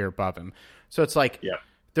also in a tier above him. So it's like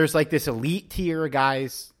there's like this elite tier of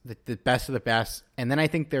guys, the best of the best, and then I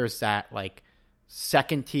think there's that like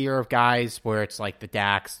second tier of guys where it's like the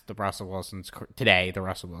Daks, the Russell Wilsons today, the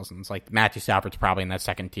Russell Wilsons, like Matthew Stafford's probably in that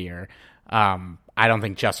second tier. I don't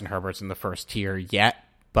think Justin Herbert's in the first tier yet,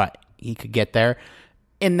 but he could get there.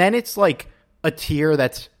 And then it's like a tier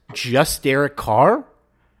that's just Derek Carr,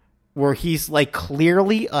 where he's like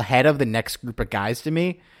clearly ahead of the next group of guys to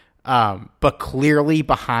me, but clearly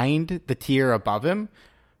behind the tier above him.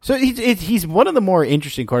 So he's one of the more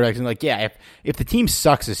interesting quarterbacks. And like, yeah, if the team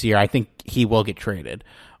sucks this year, I think he will get traded.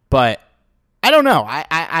 But I don't know.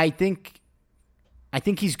 I think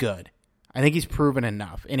he's good. I think he's proven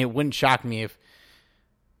enough, and it wouldn't shock me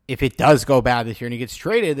if it does go bad this year and he gets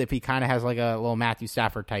traded, if he kind of has like a little Matthew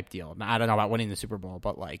Stafford type deal. Now, I don't know about winning the Super Bowl,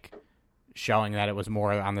 but like showing that it was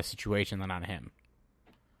more on the situation than on him.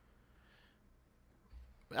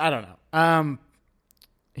 I don't know.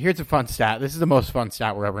 Here's a fun stat. This is the most fun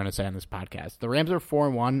stat we're ever going to say on this podcast. The Rams are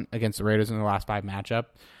 4-1 against the Raiders in the last 5 matchup.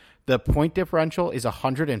 The point differential is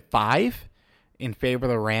 105 in favor of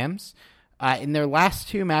the Rams. In their last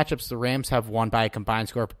 2 matchups, the Rams have won by a combined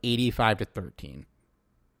score of 85-13.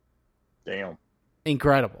 Damn.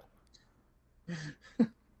 Incredible.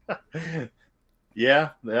 Yeah,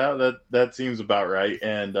 that seems about right,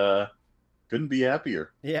 and couldn't be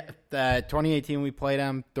happier. Yeah, 2018 we played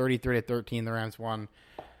them 33-13. The Rams won.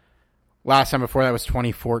 Last time before that was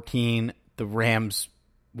 2014. The Rams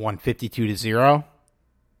won 52-0,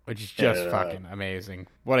 which is just fucking amazing.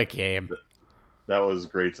 What a game! That was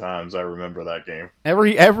great times. I remember that game.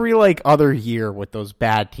 Every like other year with those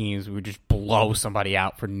bad teams, we would just blow somebody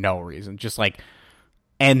out for no reason, just like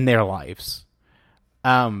end their lives.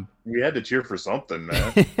 We had to cheer for something,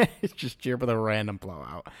 man. Just cheer for the random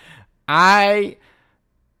blowout. I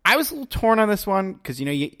was a little torn on this one because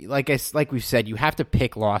like we've said, you have to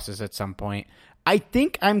pick losses at some point. I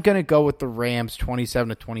think I'm gonna go with the Rams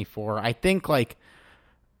 27-24. I think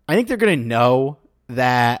they're gonna know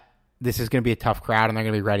that this is gonna be a tough crowd and they're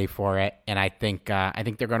gonna be ready for it. And I think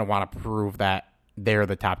they're gonna want to prove that they're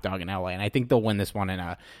the top dog in LA. And I think they'll win this one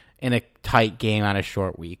in a tight game on a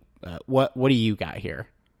short week. What do you got here?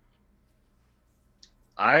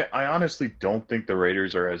 I honestly don't think the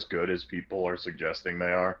Raiders are as good as people are suggesting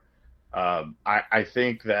they are. I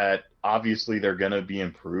think that obviously they're going to be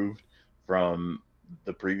improved from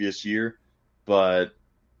the previous year, but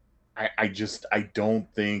I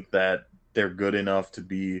don't think that they're good enough to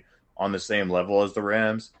be on the same level as the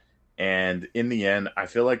Rams. And in the end, I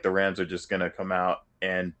feel like the Rams are just going to come out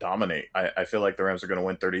and dominate. I feel like the Rams are going to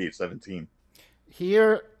win 38-17.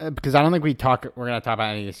 Here, because I don't think we're going to talk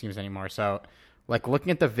about any of these teams anymore. So, like,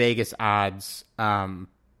 looking at the Vegas odds, some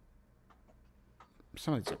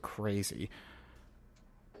of these are crazy.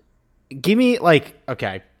 Give me,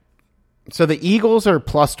 okay. So the Eagles are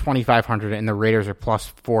plus 2,500 and the Raiders are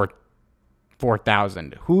plus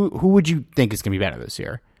 4,000. Who would you think is going to be better this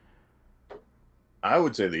year? I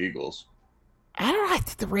would say the Eagles. I don't know. I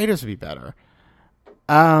think the Raiders would be better.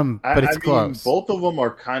 But it's close. Both of them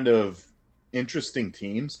are kind of interesting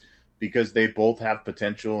teams because they both have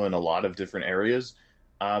potential in a lot of different areas.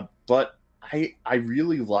 But I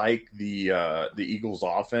really like the Eagles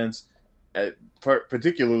offense,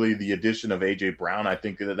 particularly the addition of A.J. Brown. I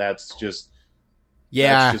think that's just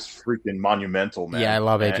freaking monumental, man. Yeah, I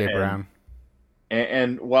love A.J. Brown.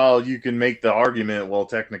 And while you can make the argument, well,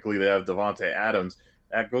 technically they have Devontae Adams,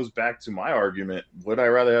 that goes back to my argument. Would I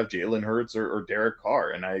rather have Jalen Hurts or Derek Carr?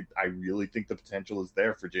 And I really think the potential is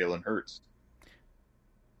there for Jalen Hurts.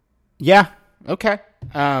 Yeah, okay.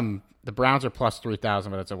 The Browns are plus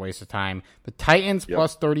 3,000, but it's a waste of time. The Titans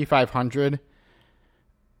plus 3,500.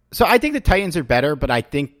 So I think the Titans are better, but I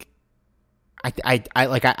think I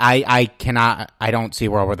don't see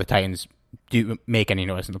a world where the Titans do make any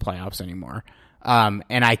noise in the playoffs anymore. And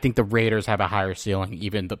I think the Raiders have a higher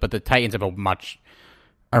ceiling, but the Titans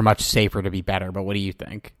are much safer to be better. But what do you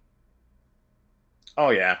think? Oh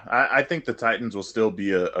yeah, I think the Titans will still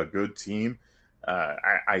be a good team.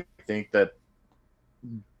 I think that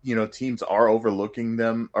teams are overlooking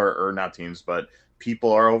them, or not teams, but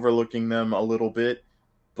people are overlooking them a little bit.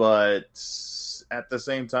 But at the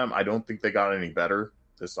same time, I don't think they got any better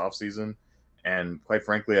this offseason. And quite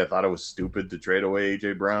frankly, I thought it was stupid to trade away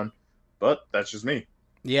A.J. Brown. But that's just me.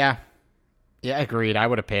 Yeah. Yeah, agreed. I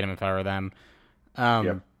would have paid him if I were them.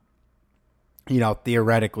 Yep.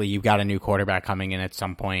 Theoretically, you've got a new quarterback coming in at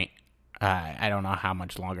some point. I don't know how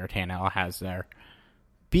much longer Tannehill has there.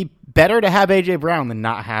 Be better to have A.J. Brown than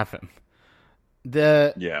not have him.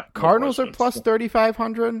 The Cardinals are plus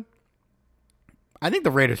 3,500. I think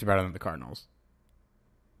the Raiders are better than the Cardinals.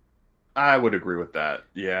 I would agree with that.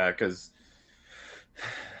 Yeah, because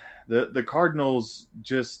the Cardinals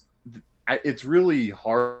just it's really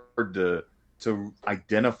hard to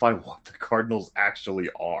identify what the Cardinals actually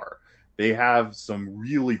are. They have some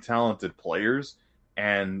really talented players,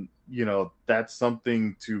 and that's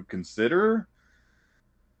something to consider.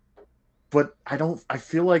 But I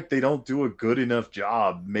feel like they don't do a good enough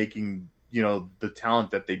job making the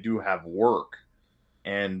talent that they do have work,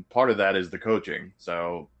 and part of that is the coaching.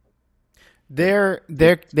 So they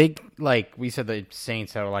like we said, the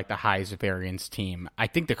Saints are like the highest variance team. I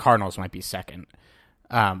think the Cardinals might be second,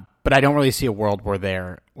 but I don't really see a world where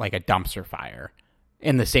they're like a dumpster fire,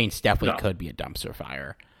 and the Saints definitely could be a dumpster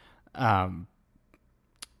fire.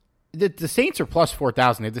 The Saints are plus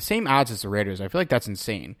 4,000. They have the same odds as the Raiders. I feel like that's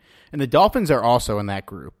insane. And the Dolphins are also in that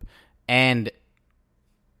group. And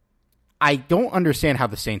I don't understand how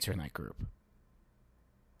the Saints are in that group.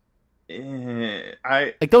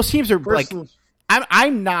 Those teams are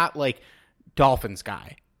I'm not like Dolphins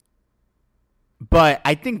guy, but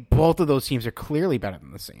I think both of those teams are clearly better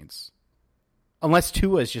than the Saints, unless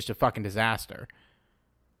Tua is just a fucking disaster,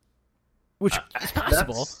 which is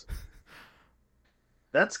possible.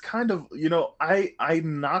 That's kind of,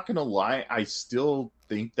 I'm not going to lie. I still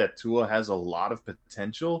think that Tua has a lot of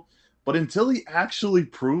potential, but until he actually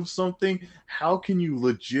proves something, how can you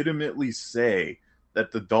legitimately say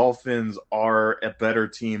that the Dolphins are a better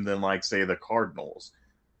team than, like, say, the Cardinals?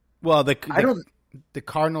 Well, the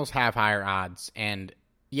Cardinals have higher odds, and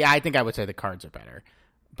I think I would say the Cards are better.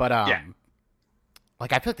 But, I feel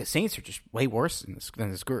like the Saints are just way worse than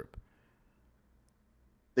this group.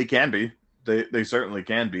 They can be. They certainly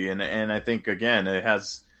can be, and I think again it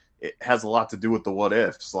has a lot to do with the what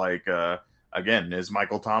ifs. Like again, is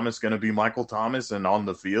Michael Thomas going to be Michael Thomas and on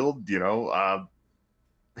the field? These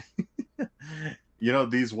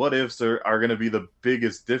what ifs are going to be the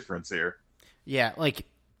biggest difference here. Yeah, like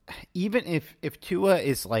even if Tua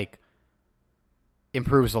is like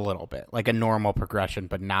improves a little bit, like a normal progression,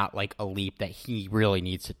 but not like a leap that he really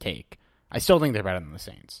needs to take, I still think they're better than the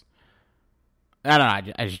Saints. I don't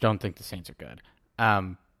know. I just don't think the Saints are good.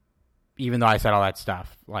 Even though I said all that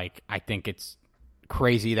stuff, like I think it's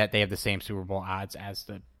crazy that they have the same Super Bowl odds as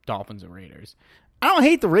the Dolphins and Raiders. I don't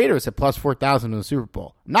hate the Raiders at plus 4,000 in the Super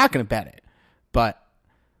Bowl. I'm not going to bet it, but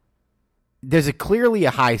there's clearly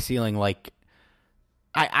a high ceiling. Like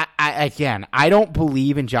I don't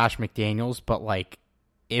believe in Josh McDaniels, but like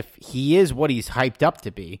if he is what he's hyped up to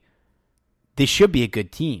be, this should be a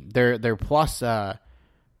good team. They're plus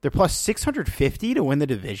 650 to win the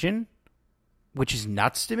division, which is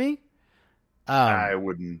nuts to me. I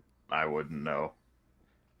wouldn't know.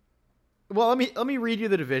 Well, let me read you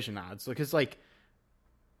the division odds, because like,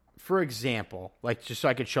 for example, like just so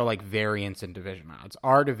I could show like variance in division odds.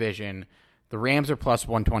 Our division, the Rams are plus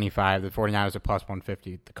 125, the 49ers are plus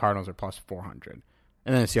 150, the Cardinals are plus 400,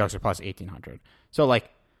 and then the Seahawks are plus 1,800. So like,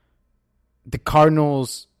 the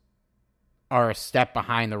Cardinals are a step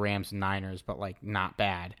behind the Rams and Niners, but like not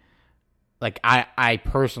bad. Like I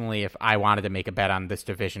personally, if I wanted to make a bet on this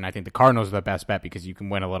division, I think the Cardinals are the best bet because you can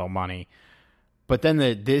win a little money. But then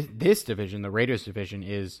this division, the Raiders division,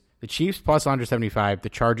 is the Chiefs plus 175, the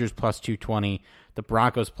Chargers plus 220, the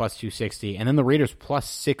Broncos plus 260, and then the Raiders plus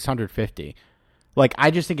 650. Like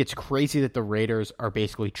I just think it's crazy that the Raiders are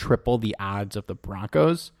basically triple the odds of the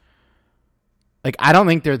Broncos. Like I don't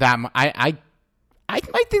think they're that much. I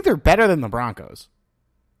might think they're better than the Broncos.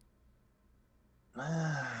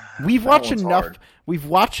 We've watched enough. Hard. We've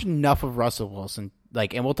watched enough of Russell Wilson,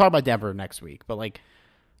 like, and we'll talk about Denver next week. But like,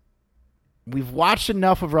 we've watched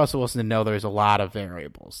enough of Russell Wilson to know there's a lot of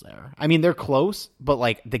variables there. I mean, they're close, but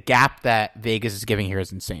like the gap that Vegas is giving here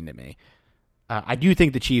is insane to me. I do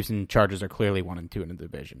think the Chiefs and Chargers are clearly 1 and 2 in the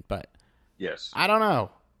division, but yes, I don't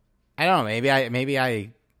know. Maybe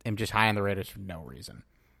I am just high on the Raiders for no reason.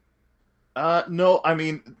 No, I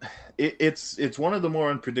mean it's one of the more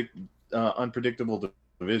unpredictable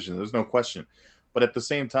divisions. There's no question, but at the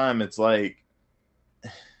same time, it's like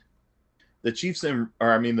the Chiefs the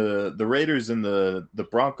Raiders and the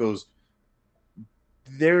Broncos.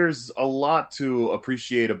 There's a lot to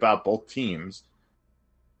appreciate about both teams.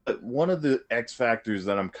 But one of the X factors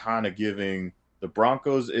that I'm kind of giving the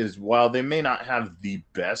Broncos is while they may not have the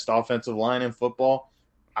best offensive line in football,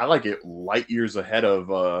 I like it light years ahead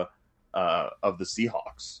of of the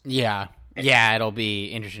Seahawks. Yeah. Yeah, it'll be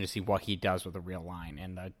interesting to see what he does with a real line.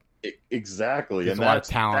 And Exactly. there's And a lot of that's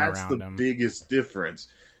talent around the him. biggest difference.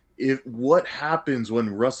 What happens when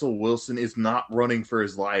Russell Wilson is not running for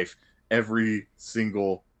his life every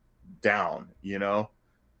single down, you know?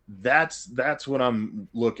 That's what I'm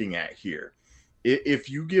looking at here. If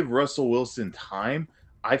you give Russell Wilson time,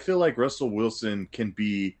 I feel like Russell Wilson can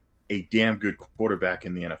be a damn good quarterback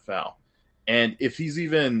in the NFL. And if he's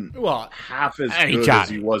even half as good as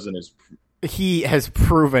he was in his... He has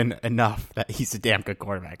proven enough that he's a damn good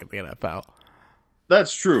quarterback in the NFL.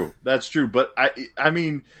 That's true. That's true. But, I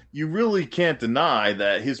mean, you really can't deny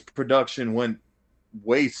that his production went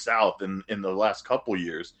way south in the last couple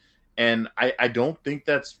years. And I don't think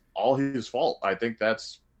that's all his fault. I think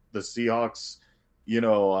that's the Seahawks,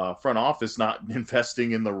 front office not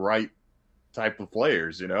investing in the right type of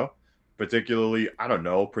players, particularly, I don't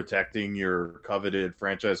know, protecting your coveted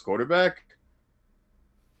franchise quarterback.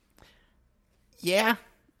 Yeah.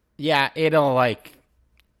 Yeah, it'll I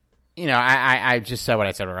just said what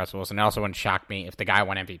I said with Russell Wilson. It also wouldn't shock me if the guy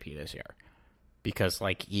won MVP this year. Because,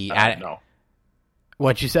 No.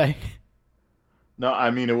 What'd you say? No, I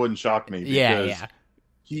mean, it wouldn't shock me. Because yeah.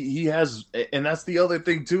 He has, and that's the other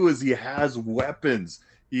thing, too, is he has weapons.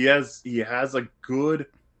 He has a good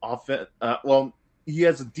offense. He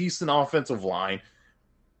has a decent offensive line,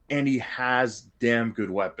 and he has damn good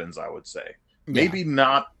weapons, I would say. Yeah. Maybe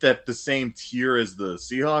not at the same tier as the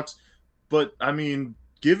Seahawks, but, I mean,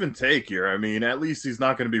 give and take here. I mean, at least he's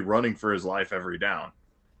not going to be running for his life every down.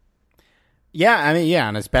 Yeah, I mean,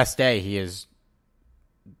 on his best day, he is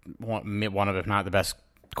one of, if not the best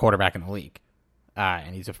quarterback in the league.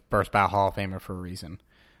 And he's a first ballot Hall of Famer for a reason.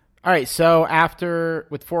 All right, so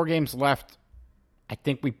with 4 games left, I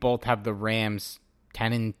think we both have the Rams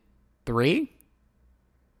 10-3.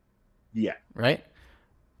 Yeah. Right?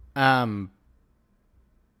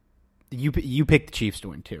 You picked the Chiefs to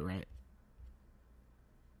win too, right?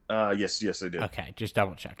 Yes, I did. Okay, just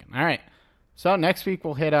double checking. All right. So next week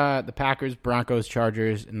we'll hit the Packers, Broncos,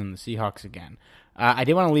 Chargers, and then the Seahawks again. I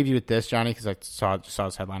did want to leave you with this, Johnny, because I saw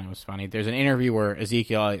this headline. It was funny. There's an interview where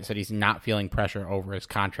Ezekiel Elliott said he's not feeling pressure over his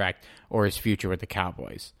contract or his future with the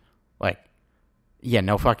Cowboys.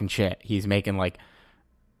 No fucking shit. He's making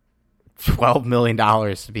 $12 million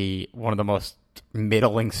to be one of the most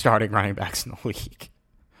middling starting running backs in the league.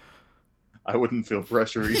 I wouldn't feel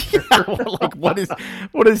pressure either. What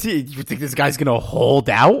is he? You think this guy's gonna hold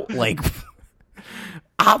out?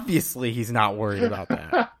 Obviously he's not worried about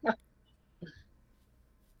that.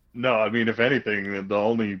 No, I mean, if anything,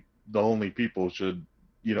 the only people should,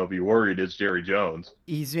 be worried is Jerry Jones.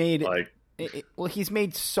 He's made he's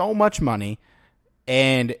made so much money,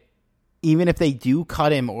 and even if they do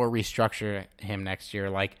cut him or restructure him next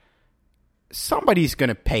year, somebody's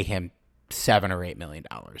gonna pay him $7 or $8 million.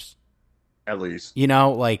 At least.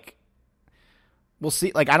 We'll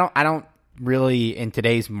see. I don't really, in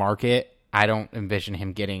today's market, I don't envision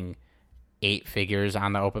him getting 8 figures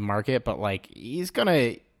on the open market, but he's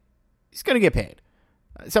gonna get paid.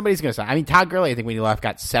 Somebody's gonna sign. I mean, Todd Gurley, I think when he left,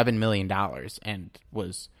 got $7 million and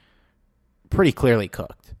was pretty clearly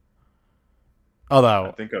cooked. Although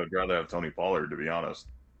I think I would rather have Tony Pollard, to be honest.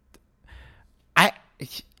 I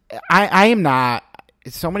am not.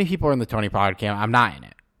 So many people are in the Tony Pollard camp. I'm not in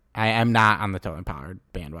it. I am not on the Tony Pollard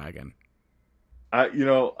bandwagon.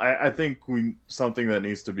 I think something that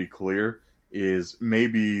needs to be clear is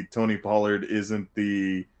maybe Tony Pollard isn't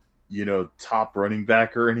the, top running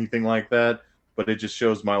back or anything like that, but it just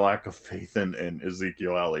shows my lack of faith in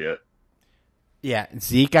Ezekiel Elliott. Yeah,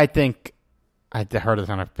 Zeke, I think, I heard it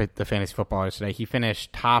on the Fantasy Footballers today. He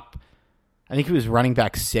finished top, I think he was running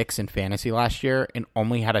back 6 in fantasy last year and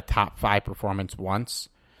only had a top 5 performance once.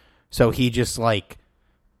 So he just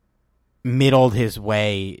middled his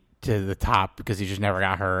way to the top because he just never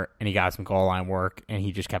got hurt and he got some goal line work and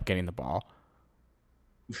he just kept getting the ball.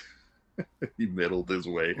 He middled his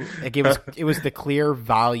way. It was the clear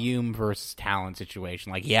volume versus talent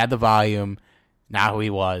situation. He had the volume, not who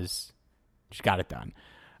he was. Just got it done.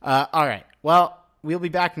 All right. Well, we'll be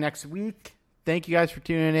back next week. Thank you guys for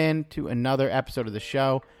tuning in to another episode of the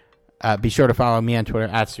show. Be sure to follow me on Twitter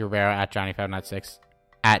at C Rivera, at Johnny596,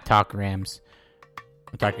 at Talk Rams.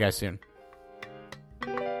 We'll talk to you guys soon.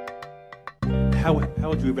 How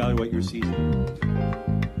would you evaluate your season?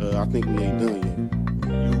 I think we ain't done yet.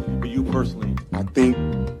 You personally? I think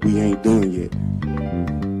we ain't done yet.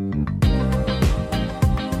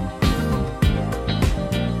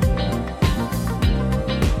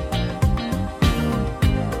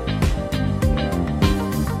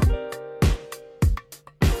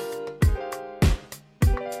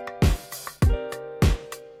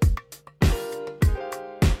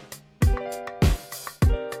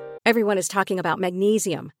 Everyone is talking about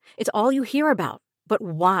magnesium. It's all you hear about. But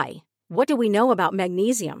why? What do we know about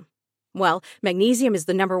magnesium? Well, magnesium is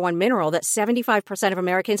the number one mineral that 75% of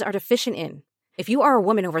Americans are deficient in. If you are a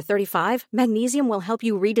woman over 35, magnesium will help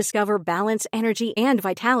you rediscover balance, energy, and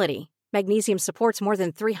vitality. Magnesium supports more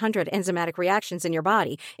than 300 enzymatic reactions in your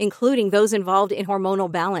body, including those involved in hormonal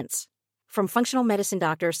balance. From functional medicine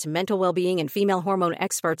doctors to mental well-being and female hormone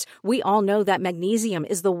experts, we all know that magnesium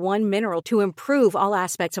is the one mineral to improve all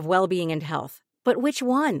aspects of well-being and health. But which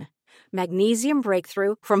one? Magnesium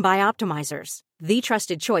Breakthrough from Bioptimizers, the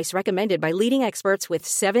trusted choice recommended by leading experts with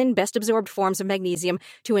 7 best-absorbed forms of magnesium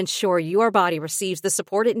to ensure your body receives the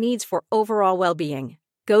support it needs for overall well-being.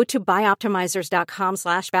 Go to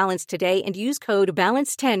bioptimizers.com/balance today and use code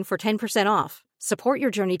BALANCE10 for 10% off. Support your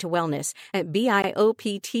journey to wellness at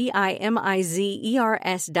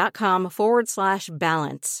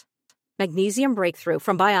bioptimizers.com/balance. Magnesium Breakthrough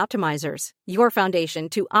from Bioptimizers, your foundation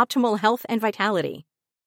to optimal health and vitality.